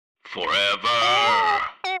Forever.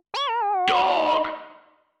 Dog.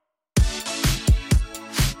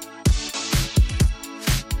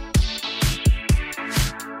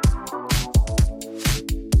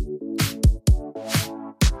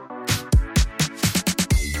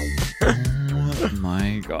 Oh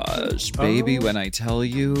my gosh, baby, when I tell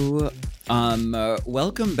you,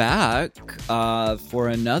 welcome back for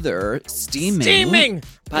another steaming,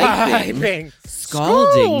 piping,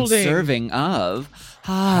 scalding serving of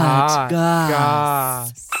hot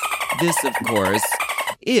goss. This, of course,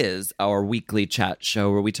 is our weekly chat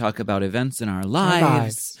show where we talk about events in our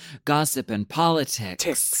lives, gossip and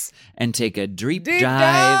politics, and take a deep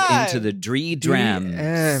dive into the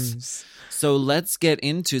DREAMs. So let's get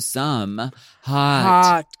into some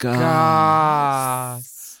hot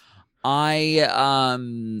goss.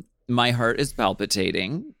 My heart is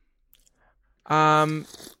palpitating. Well,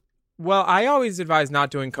 I always advise not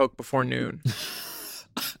doing coke before noon.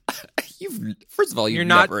 First of all, you've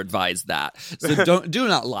never advised that. So do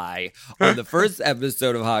not lie. On the first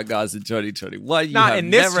episode of Hot Goss in 2021, you have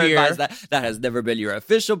never advised that. That has never been your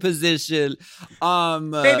official position.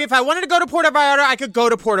 Baby, if I wanted to go to Puerto Vallarta, I could go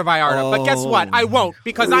to Puerto Vallarta. But guess what? I won't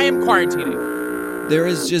because I am quarantining. There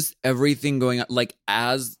is just everything going on.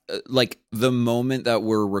 Like the moment that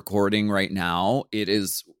we're recording right now, it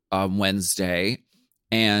is Wednesday,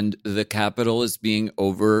 and the Capitol is being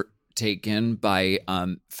overtaken by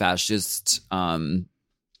fascist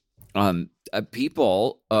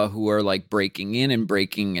people who are like breaking in and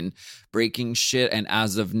breaking shit. And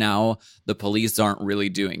as of now, the police aren't really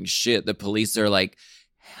doing shit. The police are like,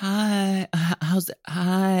 hi,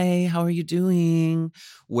 how are you doing?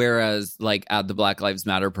 Whereas like at the Black Lives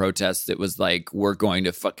Matter protests, it was like, we're going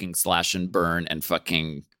to fucking slash and burn and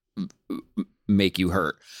fucking make you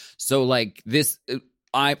hurt. So like this,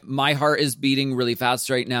 my heart is beating really fast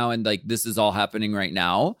right now, and like this is all happening right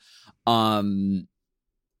now. But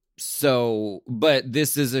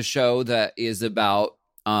this is a show that is about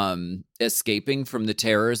escaping from the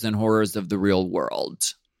terrors and horrors of the real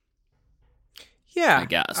world. Yeah, I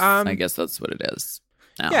guess. I guess that's what it is.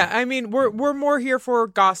 Now. Yeah, I mean, we're more here for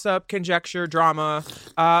gossip, conjecture, drama,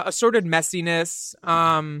 assorted messiness.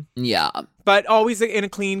 Yeah, but always in a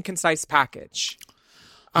clean, concise package.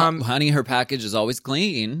 Honey, her package is always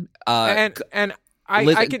clean. I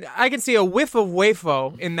can see a whiff of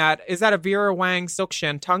wafo in that. Is that a Vera Wang silk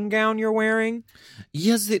shantung gown you're wearing?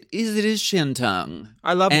 Yes, it is. It is shantung.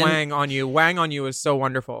 I love Wang on you. Wang on you is so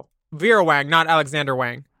wonderful. Vera Wang, not Alexander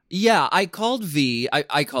Wang. Yeah, I called V.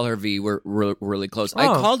 I call her V. We're really close. I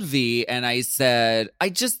called V and I said,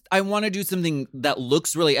 I want to do something that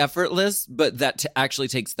looks really effortless, but that actually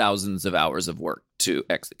takes thousands of hours of work to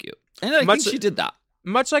execute. And I think she did that.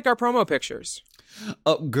 Much like our promo pictures.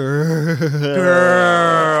 Oh, girl.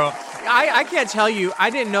 I can't tell you. I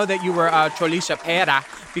didn't know that you were Cholisha Pera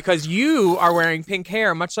because you are wearing pink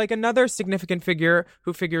hair, much like another significant figure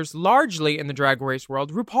who figures largely in the drag race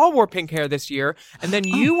world. RuPaul wore pink hair this year, and then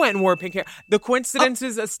you went and wore pink hair. The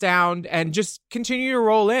coincidences astound and just continue to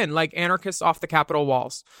roll in like anarchists off the Capitol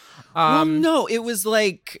walls. Well, no, it was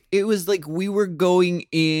like we were going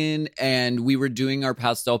in and we were doing our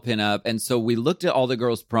pastel pinup, and so we looked at all the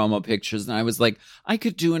girls' promo pictures, and I was like, I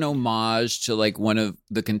could do an homage to like one of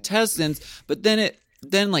the contestants, but then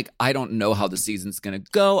like I don't know how the season's gonna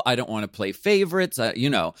go. I don't want to play favorites, So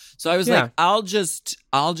I was like, I'll just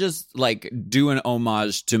like do an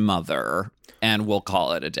homage to Mother, and we'll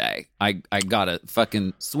call it a day. I got a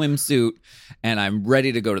fucking swimsuit, and I'm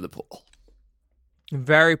ready to go to the pool.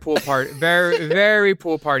 Very pool party, very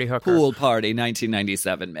pool party hooker. Pool party,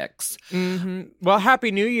 1997 mix. Mm-hmm. Well,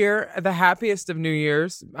 Happy New Year, the happiest of New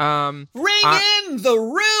Years. Ring in the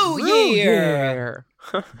Rue year.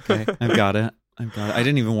 Okay, I've got it. I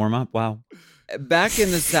didn't even warm up. Wow. Back in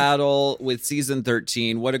the saddle with season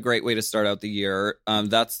 13. What a great way to start out the year.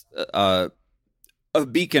 That's a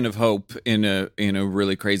beacon of hope in a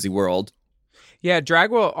really crazy world. Yeah,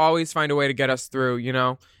 drag will always find a way to get us through,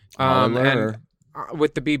 and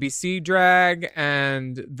with the BBC drag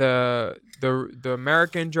and the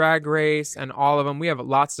American drag race and all of them, we have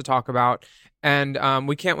lots to talk about. And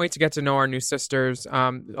we can't wait to get to know our new sisters.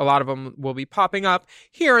 A lot of them will be popping up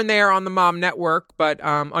here and there on the Mom Network. But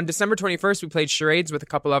on December 21st, we played charades with a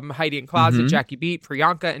couple of them, Heidi and Closet, Jackie Beat,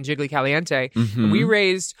 Priyanka, and Jiggly Caliente. And we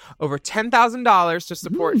raised over $10,000 to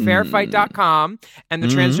support fairfight.com and the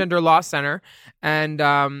Transgender Law Center. And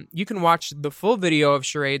you can watch the full video of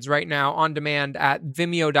charades right now on demand at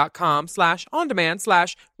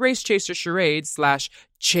vimeo.com/on-demand/racechasercharades/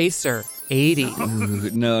 Chaser 80.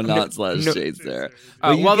 Ooh, no, not Slash Chaser.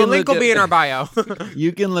 Well, the link will be in our bio.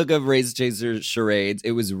 You can look up Race Chaser charades.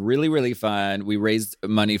 It was really, really fun. We raised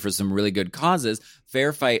money for some really good causes.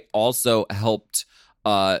 Fair Fight also helped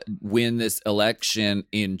win this election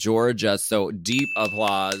in Georgia. So deep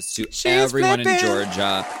applause to everyone in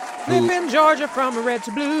Georgia. Flipping Georgia from red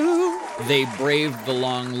to blue. They braved the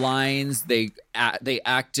long lines. They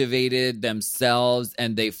activated themselves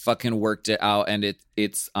and they fucking worked it out. And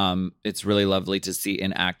it's really lovely to see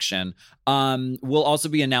in action. We'll also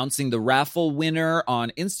be announcing the raffle winner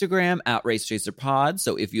on Instagram at RaceChaserPod.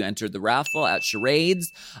 So if you entered the raffle at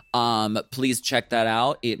Charades, please check that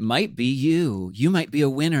out. It might be you. You might be a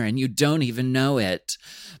winner and you don't even know it.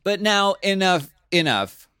 But now enough.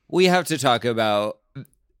 We have to talk about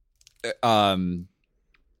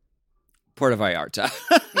Puerto Vallarta.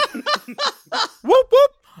 Whoop,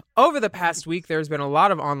 whoop. Over the past week, there's been a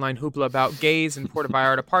lot of online hoopla about gays in Puerto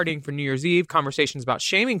Vallarta partying for New Year's Eve, conversations about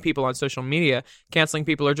shaming people on social media, canceling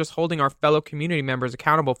people, or just holding our fellow community members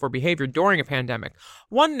accountable for behavior during a pandemic.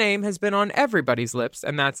 One name has been on everybody's lips,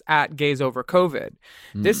 and that's at Gays Over COVID.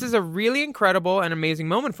 This is a really incredible and amazing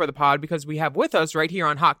moment for the pod because we have with us right here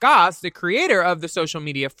on Hot Goss, the creator of the social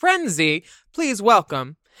media frenzy. Please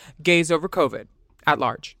welcome Gays Over COVID at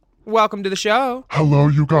large. Welcome to the show. Hello,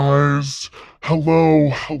 you guys.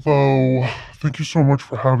 Hello. Thank you so much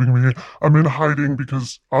for having me. I'm in hiding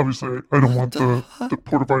because obviously I don't want the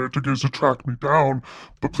Puerto Vallarta gays to track me down.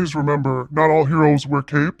 But please remember, not all heroes wear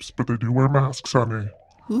capes, but they do wear masks, honey.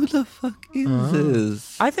 Who the fuck is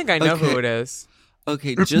this? I think I know who it is.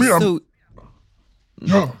 Okay, It's just me, so...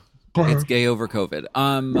 Yeah, go ahead. It's Gay Over COVID.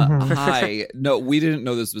 Hi. No, we didn't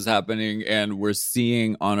know this was happening, and we're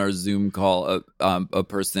seeing on our Zoom call a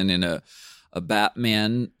person in a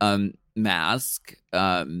Batman mask,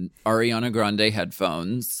 Ariana Grande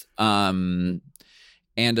headphones, and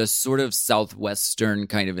a sort of Southwestern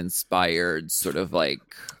kind of inspired sort of like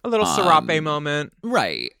A little serape moment.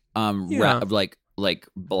 right. Like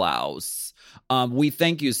blouse. We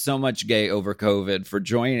thank you so much, Gay Over COVID, for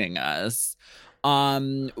joining us.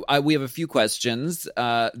 We have a few questions.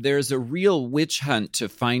 There's a real witch hunt to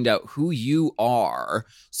find out who you are.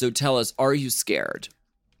 So tell us, are you scared?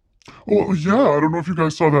 Well, yeah, I don't know if you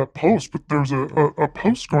guys saw that post, but there's a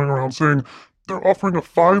post going around saying they're offering a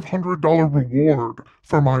 $500 reward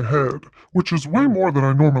for my head, which is way more than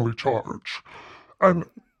I normally charge. And,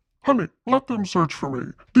 honey, let them search for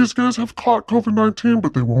me. These guys have caught COVID-19,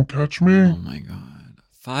 but they won't catch me. Oh, my God.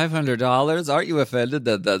 $500? Aren't you offended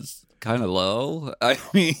that that's kind of low? I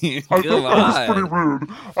mean, I thought that was pretty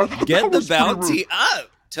rude. Get the bounty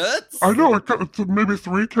up, toots. I know, maybe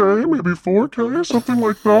 $3K, maybe $4K, something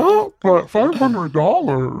like that. But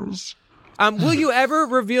 $500. Will you ever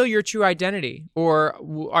reveal your true identity, or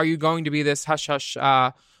are you going to be this hush hush?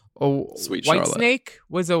 Sweet White Charlotte. Snake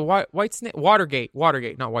was a white snake. Watergate,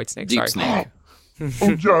 not White Snake. Deep sorry. Snake. Oh,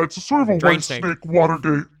 yeah, it's a sort of a Drain White snake. Snake,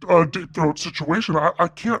 Watergate, deep throat situation. I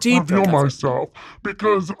can't Deep reveal throat. myself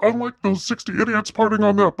because unlike those 60 idiots partying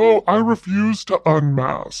on that boat, I refuse to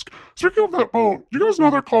unmask. Speaking of that boat, you guys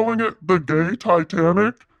know they're calling it the Gay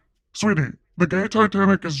Titanic? Sweetie, the Gay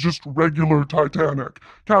Titanic is just regular Titanic.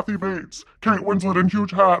 Kathy Bates, Kate Winslet in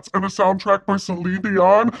huge hats, and a soundtrack by Celine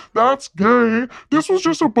Dion? That's gay. This was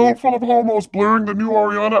just a boat full of homos blaring the new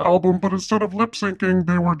Ariana album, but instead of lip syncing,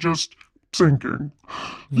 they were just sinking.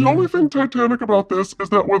 The only thing Titanic about this is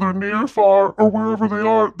that whether near, far, or wherever they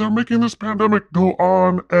are, they're making this pandemic go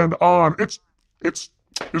on and on. It's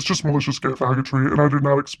just malicious gay faggotry, and I did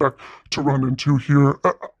not expect to run into here.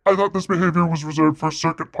 I thought this behavior was reserved for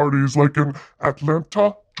circuit parties like in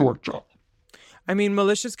Atlanta, Georgia. I mean,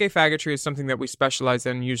 malicious gay faggotry is something that we specialize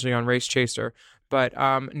in usually on Race Chaser, but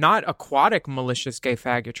not aquatic malicious gay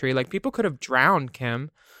faggotry. Like, people could have drowned,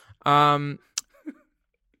 Kim.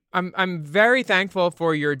 I'm very thankful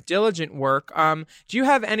for your diligent work. Do you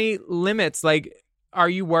have any limits? Like, are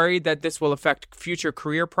you worried that this will affect future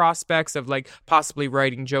career prospects of like possibly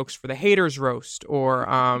writing jokes for the haters roast or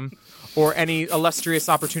any illustrious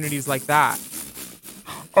opportunities like that?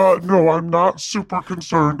 No, I'm not super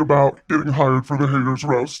concerned about getting hired for the haters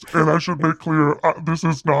roast, and I should make clear, this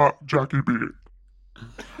is not Jackie B.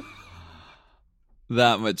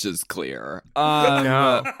 That much is clear.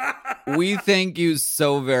 No. We thank you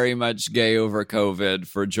so very much, Gay Over COVID,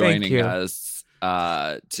 for joining you. us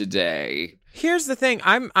today. Here's the thing.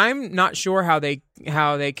 I'm not sure how they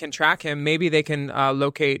can track him. Maybe they can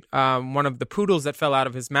locate one of the poodles that fell out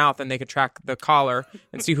of his mouth, and they could track the collar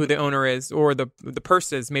and see who the owner is, or the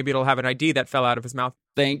purses. Maybe it'll have an ID that fell out of his mouth.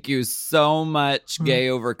 Thank you so much, Gay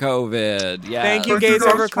Over COVID. Yeah. Thank you, Thank Gays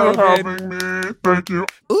Over for COVID. having me. Thank you.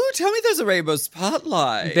 Ooh, tell me there's a rainbow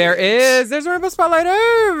spotlight. There is. There's a Rainbow Spotlight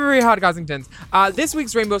every Hot Gossingtons. This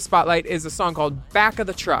week's Rainbow Spotlight is a song called Back of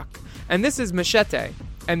the Truck. And this is Machete.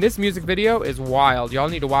 And this music video is wild. Y'all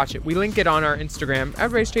need to watch it. We link it on our Instagram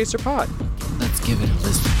at Race Chaser Pod. Let's give it a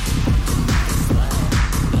listen.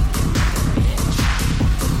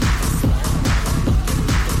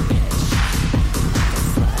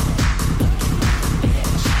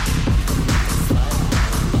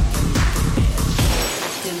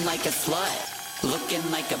 Acting like a slut,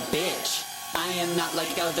 looking like a bitch. I am not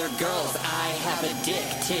like other girls, I have a dick.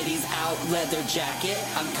 Titties out, leather jacket,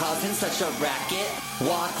 I'm causing such a racket.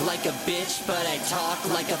 Walk like a bitch, but I talk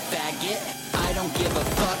like a faggot. I don't give a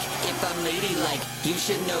fuck if I'm ladylike. You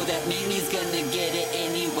should know that Mimi's gonna get it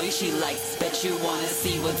any way she likes. Bet you wanna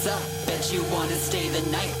see what's up, bet you wanna stay the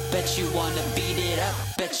night. Bet you wanna beat it up,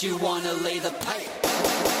 bet you wanna lay the pipe.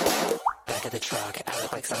 Back of the truck, I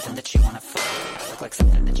look like something that you wanna fuck. I look like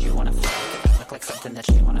something that you wanna fuck. I look like something that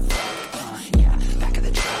you wanna fuck. Yeah, back of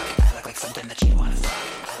the truck, I look like something that you wanna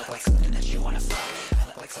fuck. I look like something that you wanna fuck. I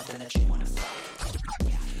look like something that you wanna fuck.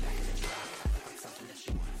 Yeah, back of the truck, I look like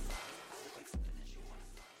something that you wanna fuck. I look like something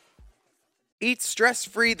that you wanna fuck. Eat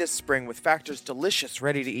stress-free this spring with Factor's delicious,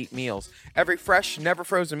 ready-to-eat meals. Every fresh,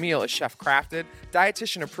 never-frozen meal is chef-crafted,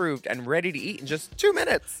 dietitian-approved, and ready to eat in just 2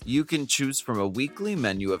 minutes. You can choose from a weekly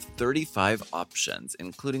menu of 35 options,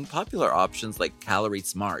 including popular options like Calorie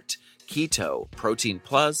Smart, Keto, Protein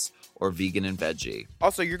Plus, or Vegan and Veggie.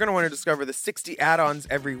 Also, you're going to want to discover the 60 add-ons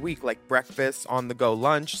every week, like breakfast, on-the-go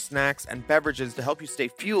lunch, snacks, and beverages to help you stay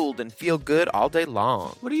fueled and feel good all day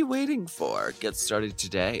long. What are you waiting for? Get started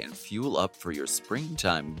today and fuel up for your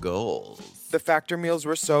springtime goals. The Factor meals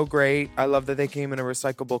were so great. I love that they came in a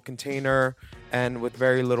recyclable container and with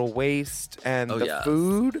very little waste. And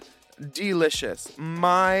food, delicious.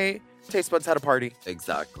 My taste buds had a party.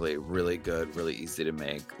 Exactly. Really good, really easy to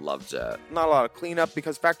make. Loved it. Not a lot of cleanup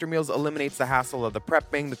because Factor Meals eliminates the hassle of the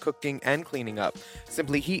prepping, the cooking, and cleaning up.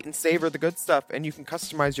 Simply heat and savor the good stuff, and you can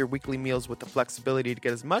customize your weekly meals with the flexibility to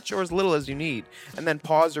get as much or as little as you need, and then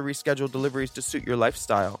pause or reschedule deliveries to suit your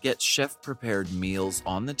lifestyle. Get chef-prepared meals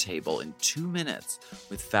on the table in 2 minutes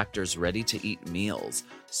with Factor's ready-to-eat meals,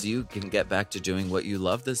 so you can get back to doing what you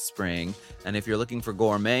love this spring. And if you're looking for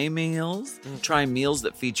gourmet meals, try meals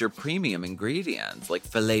that feature premium ingredients like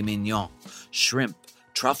filet mignon, shrimp,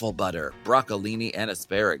 truffle butter, broccolini, and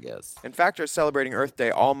asparagus. And Factor is celebrating Earth Day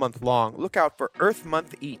all month long. Look out for Earth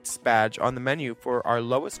Month Eats badge on the menu for our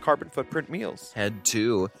lowest carbon footprint meals. Head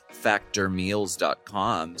to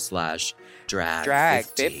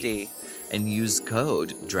factormeals.com/drag50 and use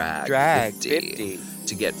code DRAG50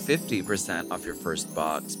 to get 50% off your first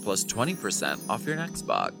box plus 20% off your next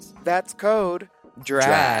box. That's code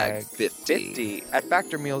DRAG50 at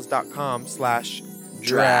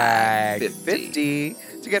factormeals.com/drag50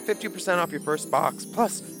 to get 50% off your first box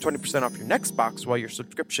plus 20% off your next box while your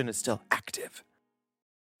subscription is still active.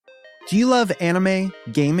 Do you love anime,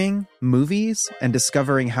 gaming, movies, and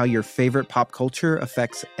discovering how your favorite pop culture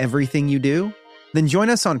affects everything you do? Then join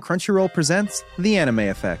us on Crunchyroll Presents The Anime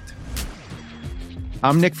Effect.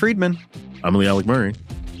 I'm Nick Friedman. I'm Lee Alec Murray.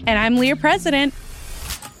 And I'm Leah President.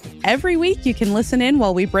 Every week, you can listen in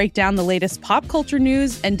while we break down the latest pop culture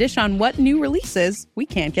news and dish on what new releases we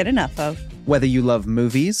can't get enough of. Whether you love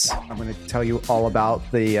movies, I'm going to tell you all about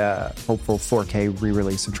the hopeful 4K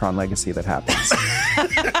re-release of Tron Legacy that happens.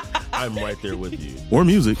 I'm right there with you. Or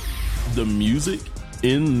music. The music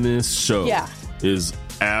in this show is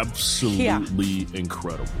absolutely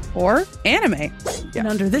incredible. Or anime. And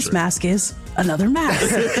under this mask is another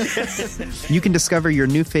mask. You can discover your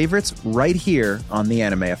new favorites right here on The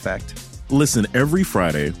Anime Effect. Listen every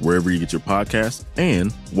Friday wherever you get your podcasts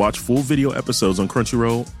and watch full video episodes on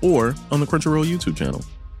Crunchyroll or on the Crunchyroll YouTube channel.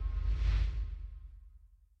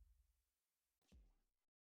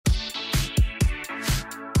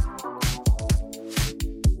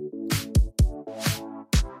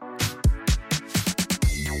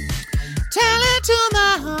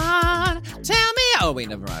 Oh, wait,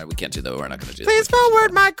 never mind. We can't do that. We're not going to do that. Please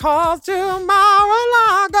forward my calls to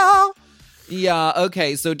Mar-a-Lago. Yeah,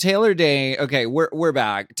 okay, so Taylor Dayne, okay, we're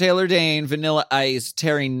back. Taylor Dayne, Vanilla Ice,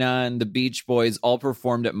 Terry Nunn, the Beach Boys all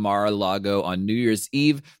performed at Mar-a-Lago on New Year's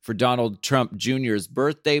Eve for Donald Trump Jr.'s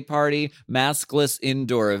birthday party, maskless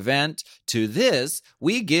indoor event. To this,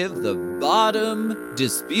 we give the bottom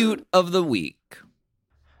dispute of the week.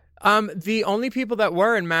 The only people that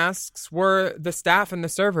were in masks were the staff and the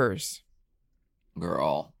servers.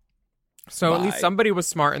 Girl. So at least somebody was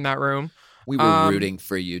smart in that room. We were rooting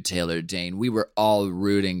for you, Taylor Dayne. We were all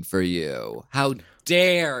rooting for you. How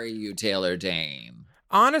dare you, Taylor Dayne?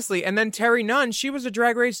 Honestly, and then Terry Nunn, she was a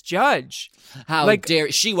Drag Race judge. How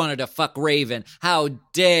dare she wanted to fuck Raven. How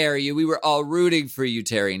dare you? We were all rooting for you,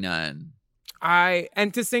 Terry Nunn.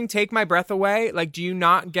 And to sing Take My Breath Away, like, do you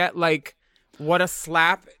not get, like, what a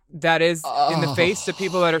slap that is in the face to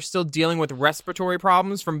people that are still dealing with respiratory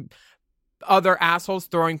problems from other assholes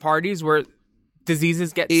throwing parties where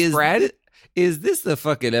diseases get spread? Is this the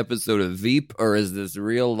fucking episode of Veep or is this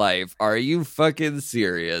real life? Are you fucking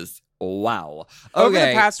serious? Wow. Okay. Over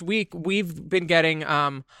the past week, we've been getting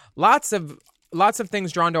lots of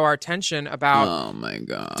things drawn to our attention about oh my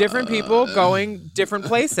God. different people going different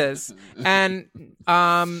places. And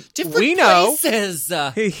different we know places.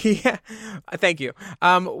 Yeah. Thank you.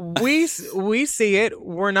 We see it.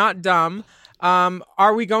 We're not dumb.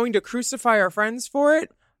 Are we going to crucify our friends for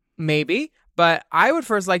it? Maybe. But I would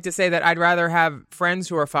first like to say that I'd rather have friends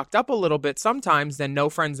who are fucked up a little bit sometimes than no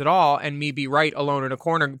friends at all and me be right alone in a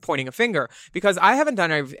corner pointing a finger. Because I haven't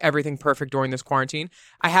done everything perfect during this quarantine.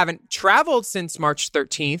 I haven't traveled since March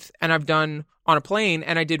 13th, and I've done on a plane,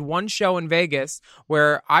 and I did one show in Vegas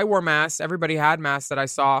where I wore masks. Everybody had masks that I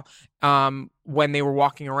saw when they were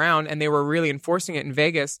walking around, and they were really enforcing it in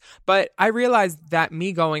Vegas. But I realized that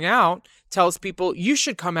me going out tells people, you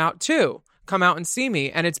should come out too. Come out and see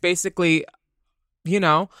me. And it's basically... You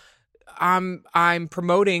know, I'm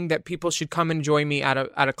promoting that people should come and join me at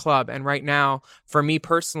a club. And right now, for me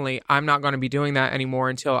personally, I'm not going to be doing that anymore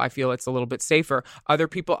until I feel it's a little bit safer. Other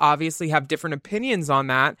people obviously have different opinions on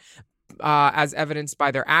that, as evidenced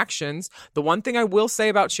by their actions. The one thing I will say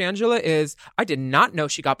about Shangela is I did not know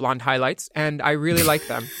she got blonde highlights, and I really like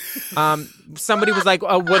them. Somebody was like,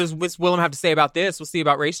 oh, what does Miss Willem have to say about this? We'll see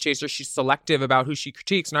about Race Chaser. She's selective about who she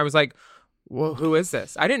critiques. And I was like, well, who is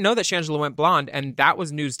this? I didn't know that Shangela went blonde, and that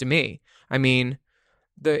was news to me. I mean,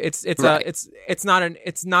 it's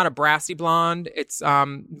not a brassy blonde. It's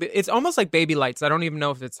almost like baby lights. I don't even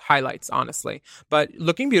know if it's highlights, honestly, but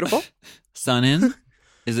looking beautiful. Sun in?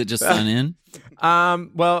 Is it just sun in?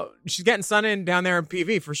 Well, she's getting sun in down there in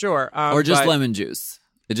PV for sure. Or just lemon juice.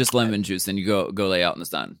 It's just lemon juice, and you go lay out in the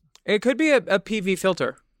sun. It could be a PV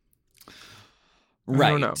filter. Right.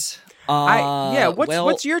 I don't know.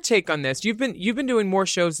 What's your take on this? You've been doing more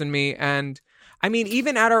shows than me, and I mean,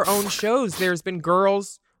 even at our own shows, there's been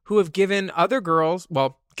girls who have given other girls,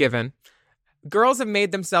 girls have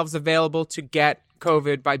made themselves available to get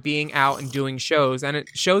COVID by being out and doing shows, and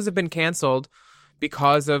shows have been canceled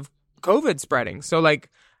because of COVID spreading. So, like,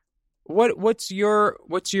 what's your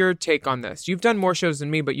take on this? You've done more shows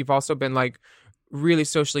than me, but you've also been like really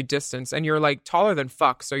socially distanced, and you're like taller than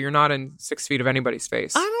fuck, so you're not in 6 feet of anybody's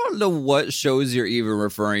face. I don't know what shows you're even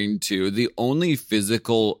referring to. The only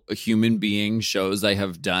physical human being shows I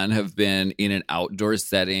have done have been in an outdoor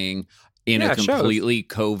setting in a completely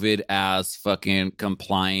COVID-ass fucking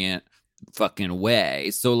compliant fucking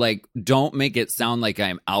way. So, like, don't make it sound like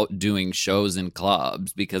I'm out doing shows in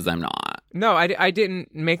clubs, because I'm not. No, I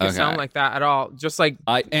didn't make it sound like that at all. Just like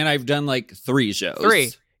I've done like 3 shows.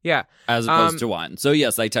 3. Yeah. As opposed to 1. So,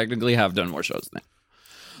 yes, I technically have done more shows than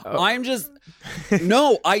that. I'm just...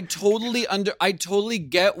 No, I totally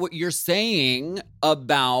get what you're saying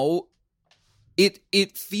about...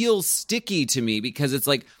 It feels sticky to me, because it's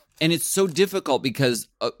like... And it's so difficult because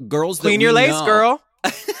girls that Clean your lace, girl.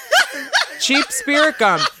 Cheap spirit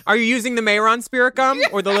gum. Are you using the Mayron spirit gum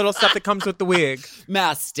or the little stuff that comes with the wig?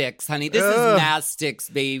 Mastix, honey. This is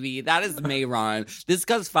Mastix, baby. That is Mayron. This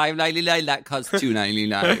costs $5.99. That costs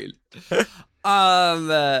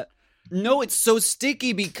 $2.99. No, it's so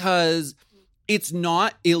sticky because it's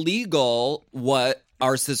not illegal what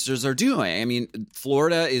our sisters are doing. I mean,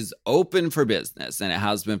 Florida is open for business, and it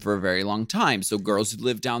has been for a very long time. So girls who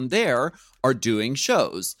live down there are doing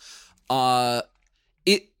shows.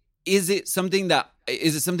 Is it something that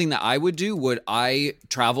I would do? Would I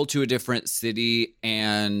travel to a different city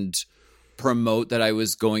and promote that I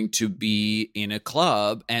was going to be in a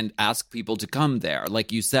club and ask people to come there,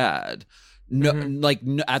 like you said? No,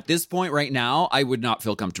 at this point right now, I would not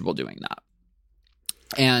feel comfortable doing that.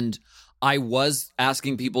 And I was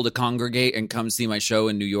asking people to congregate and come see my show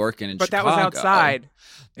in New York and in Chicago. But that was outside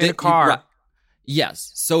in a car. Right.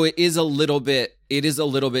 Yes. So it is a little bit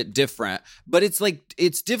different, but it's like,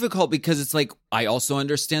 it's difficult because it's like, I also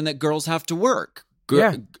understand that girls have to work.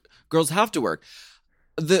 Girls have to work.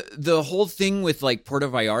 The whole thing with like Puerto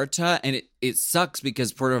Vallarta, and it sucks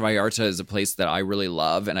because Puerto Vallarta is a place that I really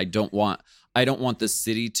love, and I don't want I don't want the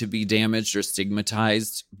city to be damaged or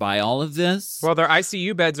stigmatized by all of this. Well, their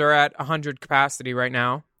ICU beds are at 100 capacity right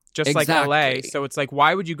now, just like LA. So it's like,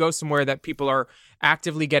 why would you go somewhere that people are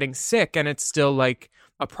actively getting sick and it's still like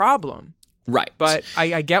a problem? Right. But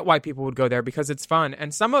I get why people would go there because it's fun.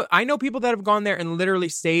 And I know people that have gone there and literally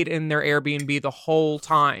stayed in their Airbnb the whole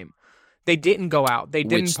time. They didn't go out. They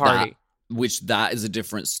didn't party. That is a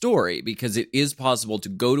different story, because it is possible to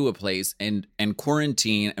go to a place and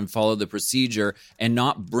quarantine and follow the procedure and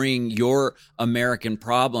not bring your American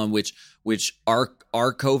problem, which our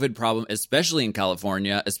COVID problem, especially in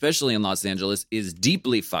California, especially in Los Angeles, is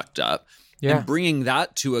deeply fucked up. Yeah. And bringing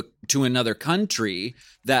that to another country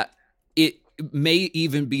that it may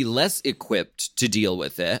even be less equipped to deal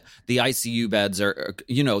with it. The ICU beds are,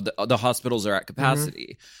 the hospitals are at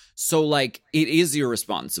capacity. Mm-hmm. So like it is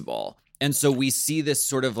irresponsible. And so we see this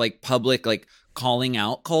sort of like public, like calling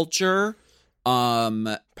out culture.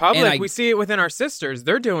 We see it within our sisters.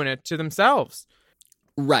 They're doing it to themselves.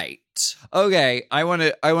 Right. Okay. I want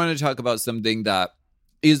to talk about something that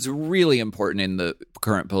is really important in the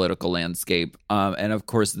current political landscape. And of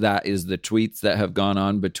course, that is the tweets that have gone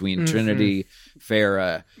on between Trinity,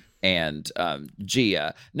 Farrah, and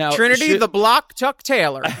Gia. Now, Trinity, the block, Chuck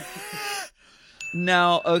Taylor.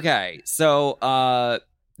 Now, okay. So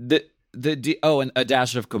and a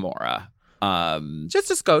dash of Kimora.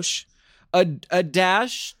 Just a skosh. A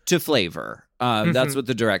dash to flavor. That's what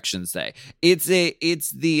the directions say. It's the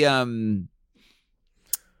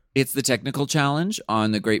technical challenge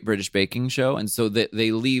on the Great British Baking Show, and so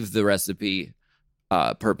they leave the recipe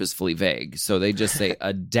purposefully vague. So they just say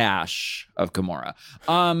a dash of Kimora.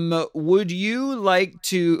 Who would you like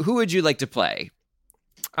to play?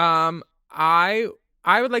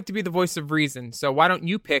 I would like to be the voice of reason. So why don't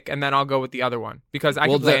you pick, and then I'll go with the other one, because I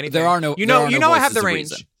can play anything. There are no. I have the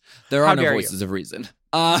range. There are no voices of reason.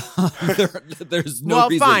 There's no. Well,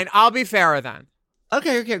 reason. Fine. I'll be Farrah then.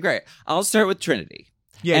 Okay, great. I'll start with Trinity.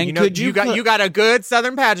 Yeah, and you got a good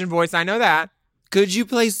Southern pageant voice. I know that. Could you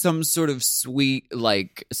play some sort of sweet,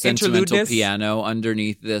 like, sentimental piano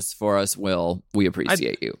underneath this for us, Will? We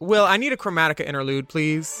appreciate you. Will, I need a Chromatica interlude,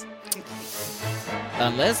 please.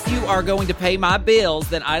 Unless you are going to pay my bills,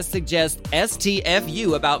 then I suggest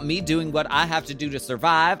STFU about me doing what I have to do to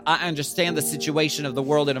survive. I understand the situation of the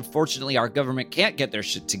world, and unfortunately our government can't get their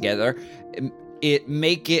shit together.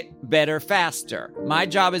 Make it better faster. My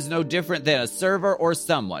job is no different than a server or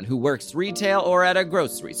someone who works retail or at a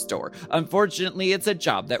grocery store. Unfortunately, it's a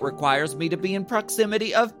job that requires me to be in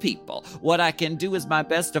proximity of people. What I can do is my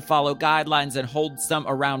best to follow guidelines and hold some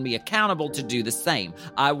around me accountable to do the same.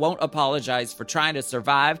 I won't apologize for trying to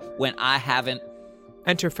survive when I haven't.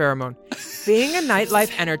 Enter Pheromone. Being a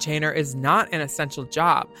nightlife entertainer is not an essential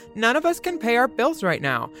job. None of us can pay our bills right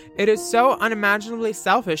now. It is so unimaginably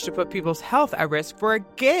selfish to put people's health at risk for a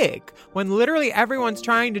gig, when literally everyone's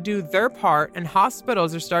trying to do their part and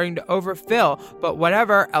hospitals are starting to overfill. But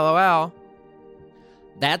whatever, LOL.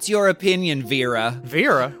 That's your opinion, Vera.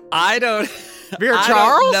 Vera? I don't... Vera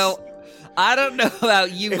Charles? No. I don't know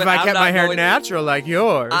about you, if but I kept my hair natural like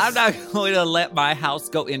yours. I'm not going to let my house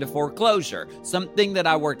go into foreclosure. Something that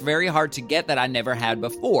I worked very hard to get that I never had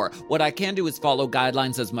before. What I can do is follow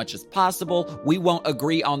guidelines as much as possible. We won't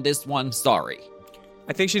agree on this one. Sorry.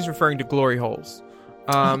 I think she's referring to glory holes.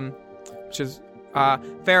 Which is,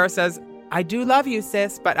 Farrah says, I do love you,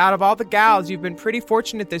 sis, but out of all the gals, you've been pretty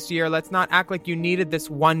fortunate this year. Let's not act like you needed this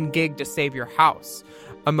one gig to save your house.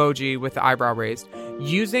 Emoji with the eyebrow raised.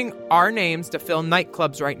 Using our names to fill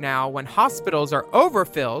nightclubs right now when hospitals are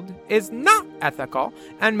overfilled is not ethical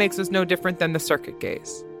and makes us no different than the circuit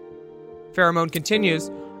gays. Pheromone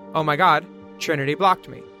continues, oh my god, Trinity blocked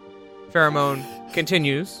me. Pheromone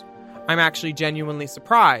continues, I'm actually genuinely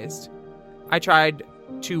surprised. I tried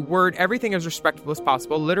to word everything as respectful as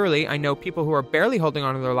possible. Literally, I know people who are barely holding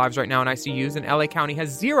on to their lives right now in ICUs, and LA County has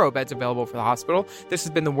 0 beds available for the hospital. This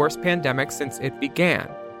has been the worst pandemic since it began.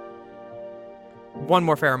 One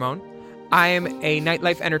more Pheromone. I am a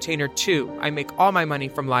nightlife entertainer too. I make all my money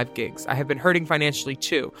from live gigs. I have been hurting financially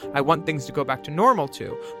too. I want things to go back to normal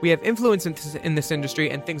too. We have influence in this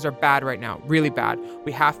industry, and things are bad right now. Really bad.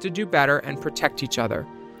 We have to do better and protect each other.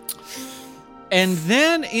 And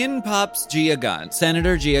then in pops Gia Gunn,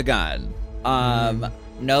 Senator Gia Gunn.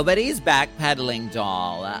 Nobody's backpedaling,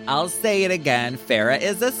 doll. I'll say it again. Farrah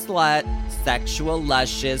is a slut, sexual,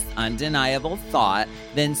 luscious, undeniable thought.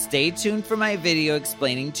 Then stay tuned for my video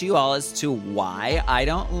explaining to you all as to why I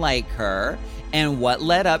don't like her and what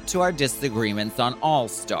led up to our disagreements on All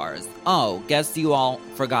Stars. Oh, guess you all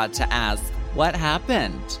forgot to ask, what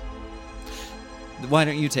happened? Why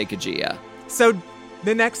don't you take a Gia? So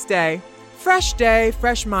the next day, Fresh day,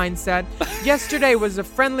 fresh mindset. Yesterday was a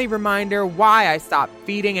friendly reminder why I stopped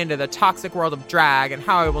feeding into the toxic world of drag and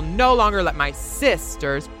how I will no longer let my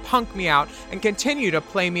sisters punk me out and continue to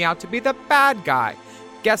play me out to be the bad guy.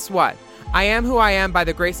 Guess what? I am who I am by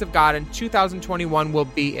the grace of God, and 2021 will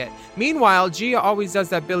be it. Meanwhile, Gia always does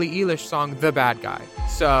that Billie Eilish song, The Bad Guy.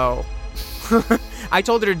 So I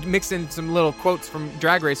told her to mix in some little quotes from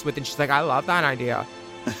Drag Race with it, and she's like, I love that idea.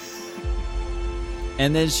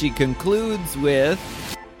 And then she concludes with,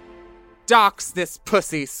 dox this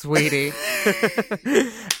pussy, sweetie.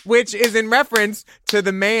 Which is in reference to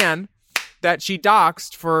the man that she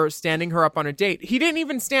doxed for standing her up on a date. He didn't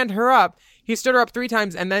even stand her up. He stood her up 3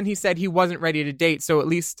 times, and then he said he wasn't ready to date. So at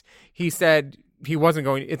least he said he wasn't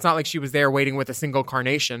going. It's not like she was there waiting with a single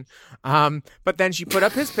carnation. But then she put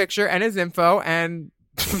up his picture and his info, and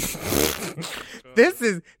this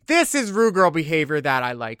is Rue Girl behavior that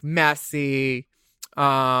I like. Messy,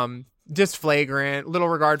 just flagrant, little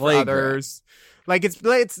regard for others. Like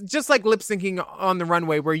it's just like lip syncing on the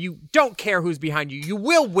runway where you don't care who's behind you. You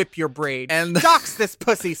will whip your braid. And dox this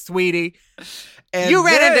pussy, sweetie. You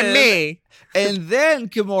ran into me. And then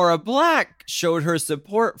Kimora Black showed her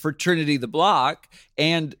support for Trinity the Block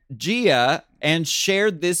and Gia and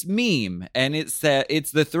shared this meme. And it said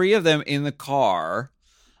it's the 3 of them in the car.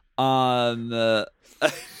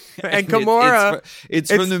 And Kimora,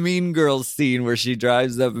 it's from the Mean Girls scene where she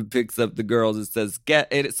drives up and picks up the girls. It says,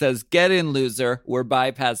 get in, loser. We're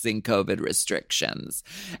bypassing COVID restrictions.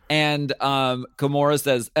 And Kimora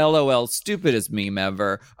says, LOL, stupidest meme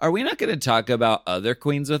ever. Are we not going to talk about other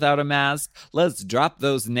queens without a mask? Let's drop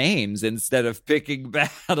those names instead of picking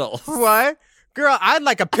battles. What? Girl, I'd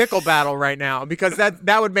like a pickle battle right now because that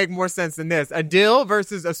would make more sense than this. A dill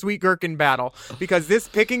versus a sweet gherkin battle because this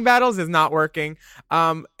picking battles is not working.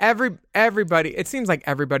 Everybody, it seems like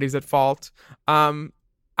everybody's at fault.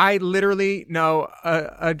 I literally know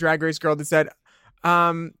a Drag Race girl that said,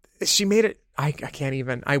 she made it. I can't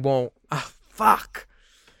even. I won't. Fuck.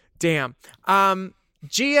 Damn.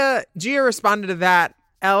 Gia responded to that.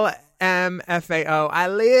 LMFAO. I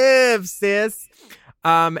live, sis.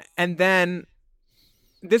 And then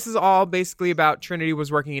this is all basically about Trinity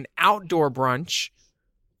was working an outdoor brunch.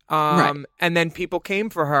 Right. And then people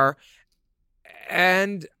came for her.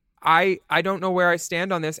 And I don't know where I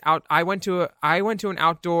stand on this. I went to an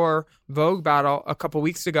outdoor Vogue battle a couple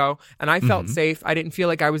weeks ago, and I felt safe. I didn't feel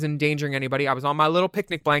like I was endangering anybody. I was on my little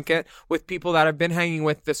picnic blanket with people that I've been hanging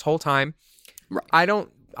with this whole time. Right. I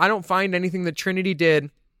don't find anything that Trinity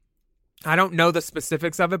did. I don't know the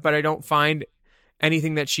specifics of it, but I don't find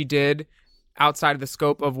anything that she did outside of the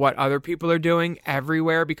scope of what other people are doing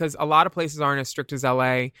everywhere, because a lot of places aren't as strict as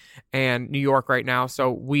LA and New York right now.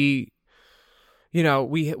 So we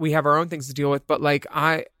have our own things to deal with, but like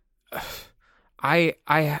I'm in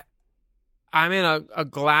a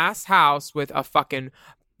glass house with a fucking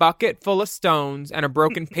bucket full of stones and a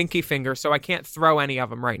broken pinky finger, so I can't throw any of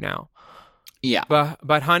them right now. Yeah.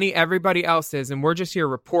 But honey, everybody else is, and we're just here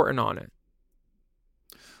reporting on it.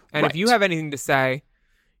 And if you have anything to say,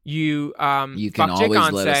 you can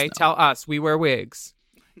always let us know. Tell us. We wear wigs.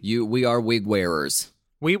 We are wig wearers.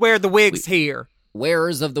 We wear the wigs here.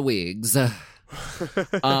 Wearers of the wigs.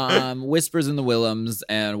 Whispers in the Willems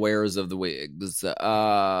and wearers of the wigs.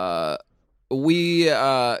 I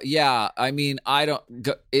mean,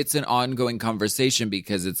 it's an ongoing conversation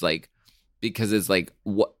because it's like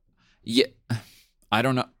what? Yeah, I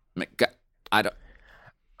don't know.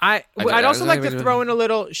 I'd also like to throw in a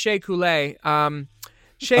little Shea Coulee.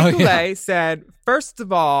 Shea Coulee said, first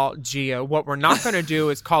of all, Gia, what we're not going to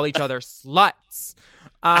do is call each other sluts.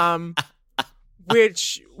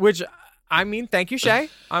 Which I mean, thank you, Shea.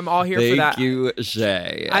 I'm all here for that. Thank you,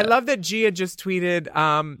 Shea. I love that Gia just tweeted,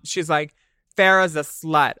 she's like, Farrah's a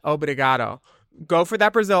slut. Obrigado. Go for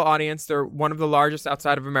that Brazil audience. They're one of the largest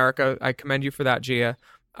outside of America. I commend you for that, Gia.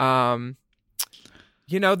 The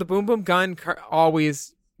Boom Boom Gun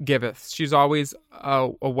always giveth. She's always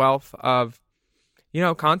a wealth of,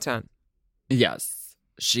 content. Yes,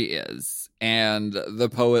 she is. And the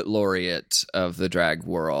poet laureate of the drag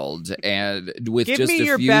world. And with Give just me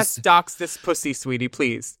your best dox this pussy, sweetie,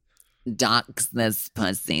 please. Dox this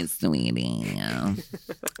pussy, sweetie.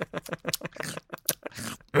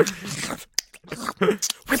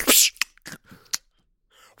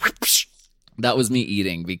 That was me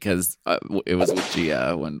eating because it was with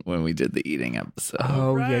Gia when we did the eating episode.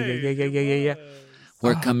 Oh, right. Yeah.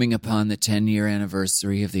 We're coming upon the 10-year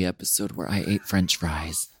anniversary of the episode where I ate French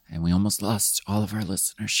fries, and we almost lost all of our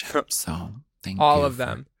listenership. So All of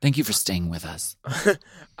them. Thank you for staying with us.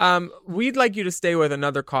 We'd like you to stay with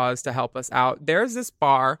another cause to help us out. There's this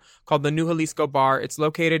bar called the New Jalisco Bar. It's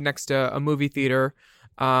located next to a movie theater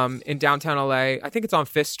in downtown LA. I think it's on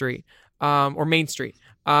 5th Street or Main Street.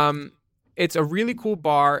 It's a really cool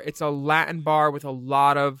bar. It's a Latin bar with a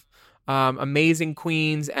lot of amazing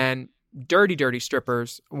queens and dirty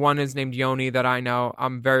strippers. One is named Yoni that I know.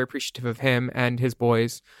 I'm very appreciative of him and his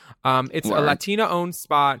boys. It's a Latina-owned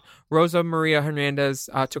spot. Rosa Maria Hernandez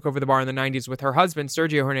took over the bar in the 90s with her husband,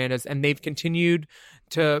 Sergio Hernandez, and they've continued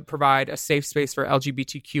to provide a safe space for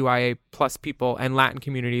LGBTQIA plus people and Latin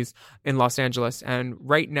communities in Los Angeles. And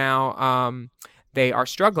right now, they are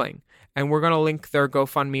struggling. And we're going to link their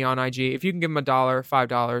GoFundMe on IG. If you can give them $1,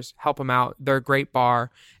 $5, help them out. They're a great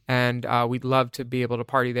bar. And we'd love to be able to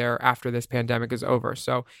party there after this pandemic is over.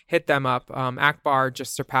 So hit them up. Akbar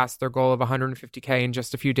just surpassed their goal of $150K in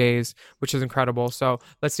just a few days, which is incredible. So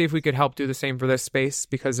let's see if we could help do the same for this space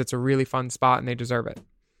because it's a really fun spot and they deserve it.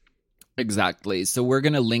 Exactly. So we're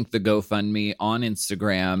going to link the GoFundMe on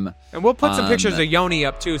Instagram. And we'll put some pictures of Yoni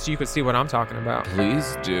up too so you can see what I'm talking about.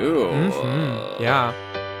 Please do. Mm-hmm. Yeah.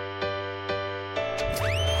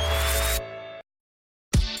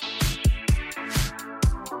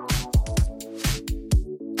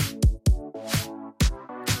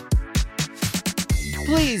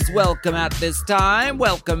 Please welcome at this time,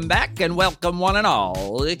 welcome back and welcome one and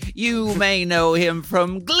all. You may know him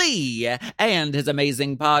from Glee and his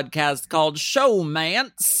amazing podcast called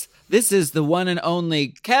Showmance. This is the one and only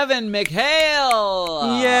Kevin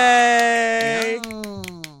McHale. Yay!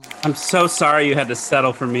 I'm so sorry you had to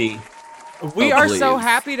settle for me. We are so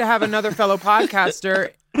happy to have another fellow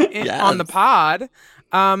podcaster on the pod.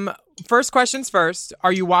 First questions first.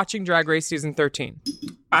 Are you watching Drag Race season 13?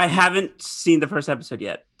 I haven't seen the first episode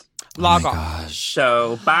yet. Log off. Gosh.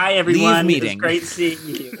 So, bye, everyone. Leave It was great seeing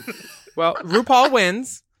you. Well, RuPaul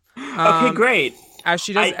wins. Okay, great. As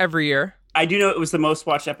she does every year. I do know it was the most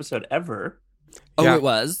watched episode ever. Oh, yeah. It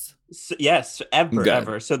was? So, yes,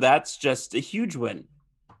 ever. So that's just a huge win.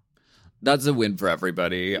 That's a win for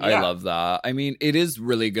everybody. Yeah. I love that. I mean, it is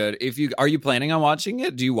really good. Are you planning on watching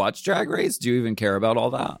it? Do you watch Drag Race? Do you even care about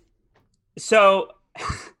all that? So,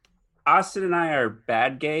 Austin and I are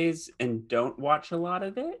bad gays and don't watch a lot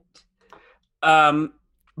of it. But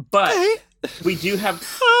we do have.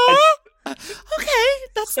 Okay,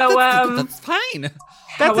 that's fine.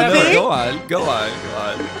 That's a thing. Go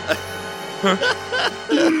on.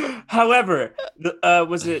 However,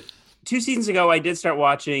 was it 2 seasons ago? I did start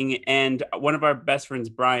watching, and one of our best friends,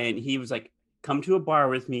 Brian, he was like, "Come to a bar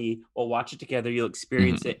with me. We'll watch it together. You'll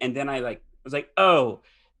experience it." And then I was like, "Oh,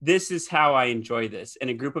 this is how I enjoy this."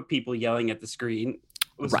 And a group of people yelling at the screen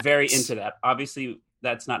was very into that. Obviously,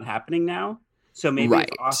 that's not happening now. So maybe if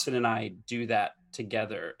Austin and I do that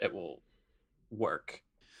together, it will work.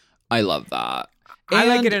 I love that. I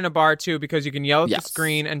like it in a bar, too, because you can yell at the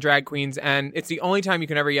screen and drag queens, and it's the only time you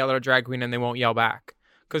can ever yell at a drag queen and they won't yell back.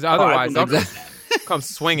 Because otherwise, they'll come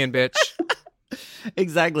swinging, bitch.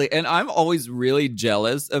 Exactly. And I'm always really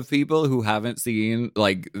jealous of people who haven't seen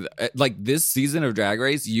like this season of Drag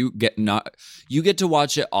Race. You get to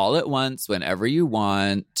watch it all at once whenever you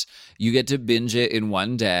want. You get to binge it in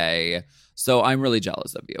one day. So I'm really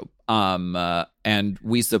jealous of you. And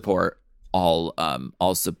we support all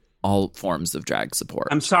forms of drag support.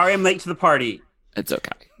 I'm sorry I'm late to the party. It's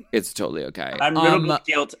okay. It's totally okay. I'm riddled with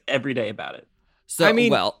guilt every day about it. So, I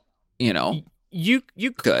mean, well, you know. You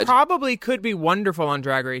probably could be wonderful on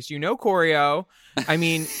Drag Race. You know choreo. I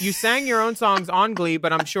mean, you sang your own songs on Glee,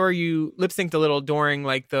 but I'm sure you lip synced a little during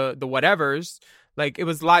like the whatevers. Like it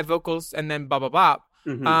was live vocals and then blah blah blah.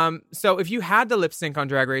 Mm-hmm. So if you had to lip sync on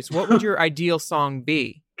Drag Race, what would your ideal song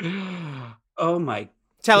be? Oh my!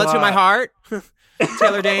 Tell it to my heart,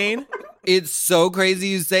 Taylor Dayne. It's so crazy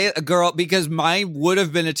you say it, girl, because mine would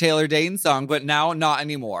have been a Taylor Dayne song, but now not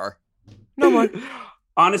anymore. No more.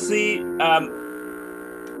 Honestly,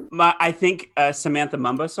 I think Samantha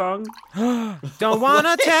Mumba song. Don't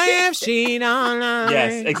wanna tell you if she don't lie.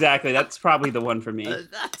 Yes, exactly. That's probably the one for me.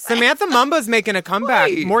 Samantha Mumba's making a comeback.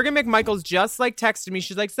 Right. Morgan McMichaels just texted me.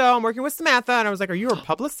 She's like, "So I'm working with Samantha," and I was like, "Are you her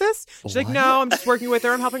publicist?" She's like, "No, I'm just working with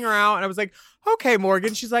her. I'm helping her out." And I was like, "Okay,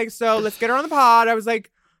 Morgan." She's like, "So let's get her on the pod." I was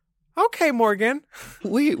like, "Okay, Morgan."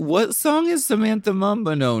 Wait, what song is Samantha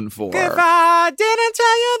Mumba known for? If I didn't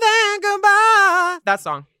tell you then goodbye. That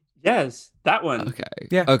song. Yes, that one. Okay.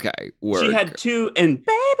 Yeah. Okay. Word. She had 2 and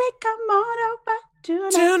Baby Come On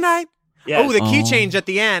Over Tonight. Yes. Oh, the key change at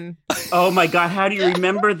the end. Oh my God, how do you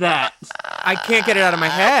remember that? I can't get it out of my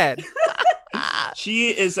head. She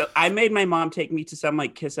is. I made my mom take me to some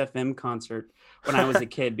Kiss FM concert when I was a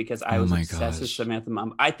kid because I was obsessed with Samantha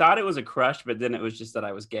Mumba. I thought it was a crush, but then it was just that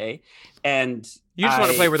I was gay. And you just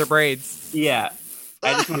want to play with her braids. Yeah.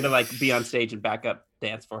 I just wanted to like be on stage and back up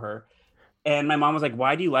dance for her. And my mom was like,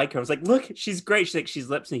 why do you like her? I was like, look, she's great. She's like, she's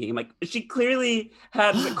lip syncing. I'm like, she clearly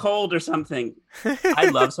has a cold or something. I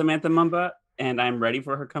love Samantha Mumba and I'm ready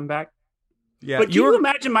for her comeback. Yeah. But can you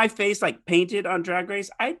imagine my face like painted on Drag Race?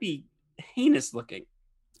 I'd be heinous looking.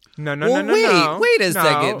 No. Wait a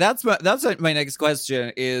second. That's my next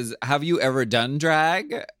question is, have you ever done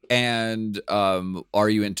drag? And are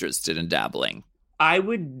you interested in dabbling? I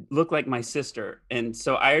would look like my sister. And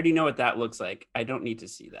so I already know what that looks like. I don't need to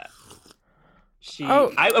see that.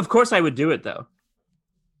 Of course I would do it though.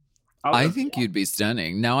 I think you'd be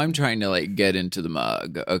stunning. Now I'm trying to like get into the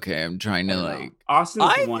mug. Okay, I'm trying to like.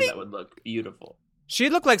 Austin's the one that would look beautiful.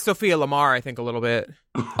 She'd look like Sophia Lamar, I think, a little bit.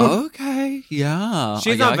 Okay, yeah.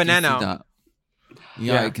 She's on Veneno.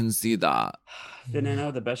 Yeah, I can see that.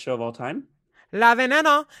 Veneno, the best show of all time. La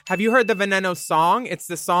Veneno. Have you heard the Veneno song? It's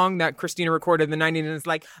the song that Christina recorded in the 90s, and it's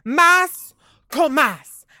like, Mas con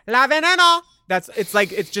mas, La Veneno.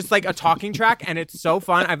 It's just like a talking track, and it's so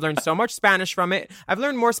fun. I've learned so much Spanish from it. I've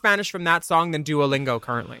learned more Spanish from that song than Duolingo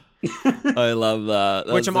currently. I love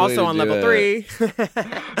that. Which I'm also on level 3.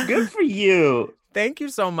 Good for you. Thank you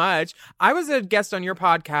so much. I was a guest on your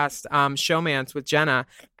podcast, Showmance with Jenna,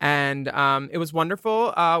 and it was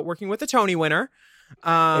wonderful working with a Tony winner.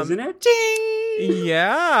 Isn't it? Ding!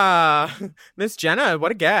 Yeah. Miss Jenna,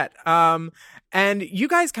 what a get. And you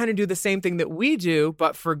guys kind of do the same thing that we do,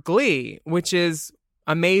 but for Glee, which is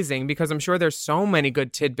amazing because I'm sure there's so many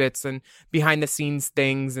good tidbits and behind the scenes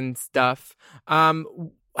things and stuff.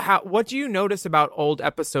 What do you notice about old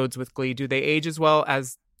episodes with Glee? Do they age as well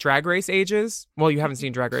as Drag Race ages? Well, you haven't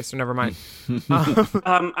seen Drag Race, so never mind.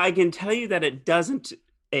 I can tell you that it doesn't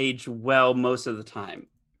age well most of the time.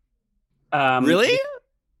 Really?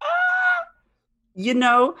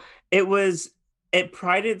 It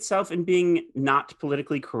prided itself in being not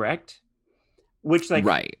politically correct, which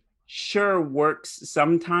sure works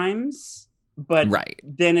sometimes, but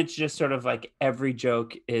then it's just sort of like every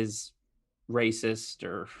joke is racist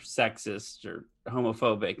or sexist or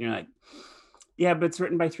homophobic. And you're like, yeah, but it's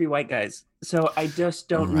written by 3 white guys. So I just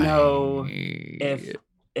don't know if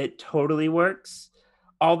it totally works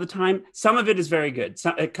all the time. Some of it is very good.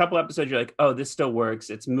 A couple episodes, you're like, oh, this still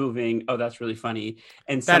works. It's moving. Oh, that's really funny.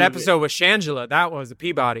 And that episode with Shangela, that was a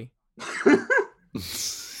Peabody.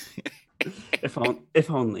 if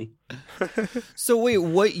only. So wait,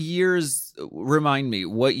 remind me,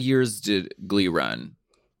 what years did Glee run?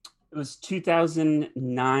 It was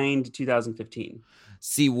 2009 to 2015.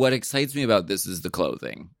 See, what excites me about this is the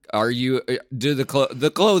clothing.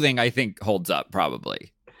 The clothing I think holds up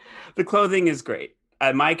probably. The clothing is great.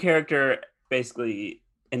 My character basically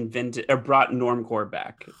brought normcore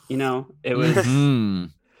back. It was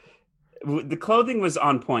the clothing was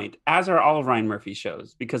on point, as are all of Ryan Murphy's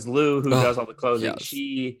shows, because Lou, who does all the clothing,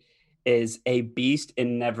 she is a beast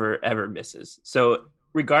and never ever misses. So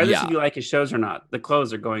regardless if you like his shows or not, the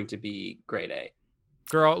clothes are going to be grade A.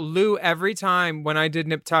 Girl, Lou, every time when I did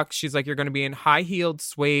Nip Tuck, she's like, you're going to be in high-heeled,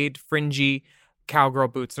 suede, fringy cowgirl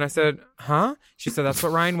boots. And I said, huh? She said, that's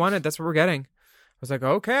what Ryan wanted. That's what we're getting. I was like,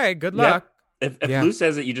 okay, good luck. If Lou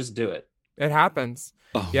says it, you just do it. It happens.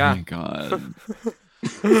 Oh, my God.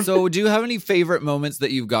 So do you have any favorite moments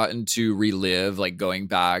that you've gotten to relive, like going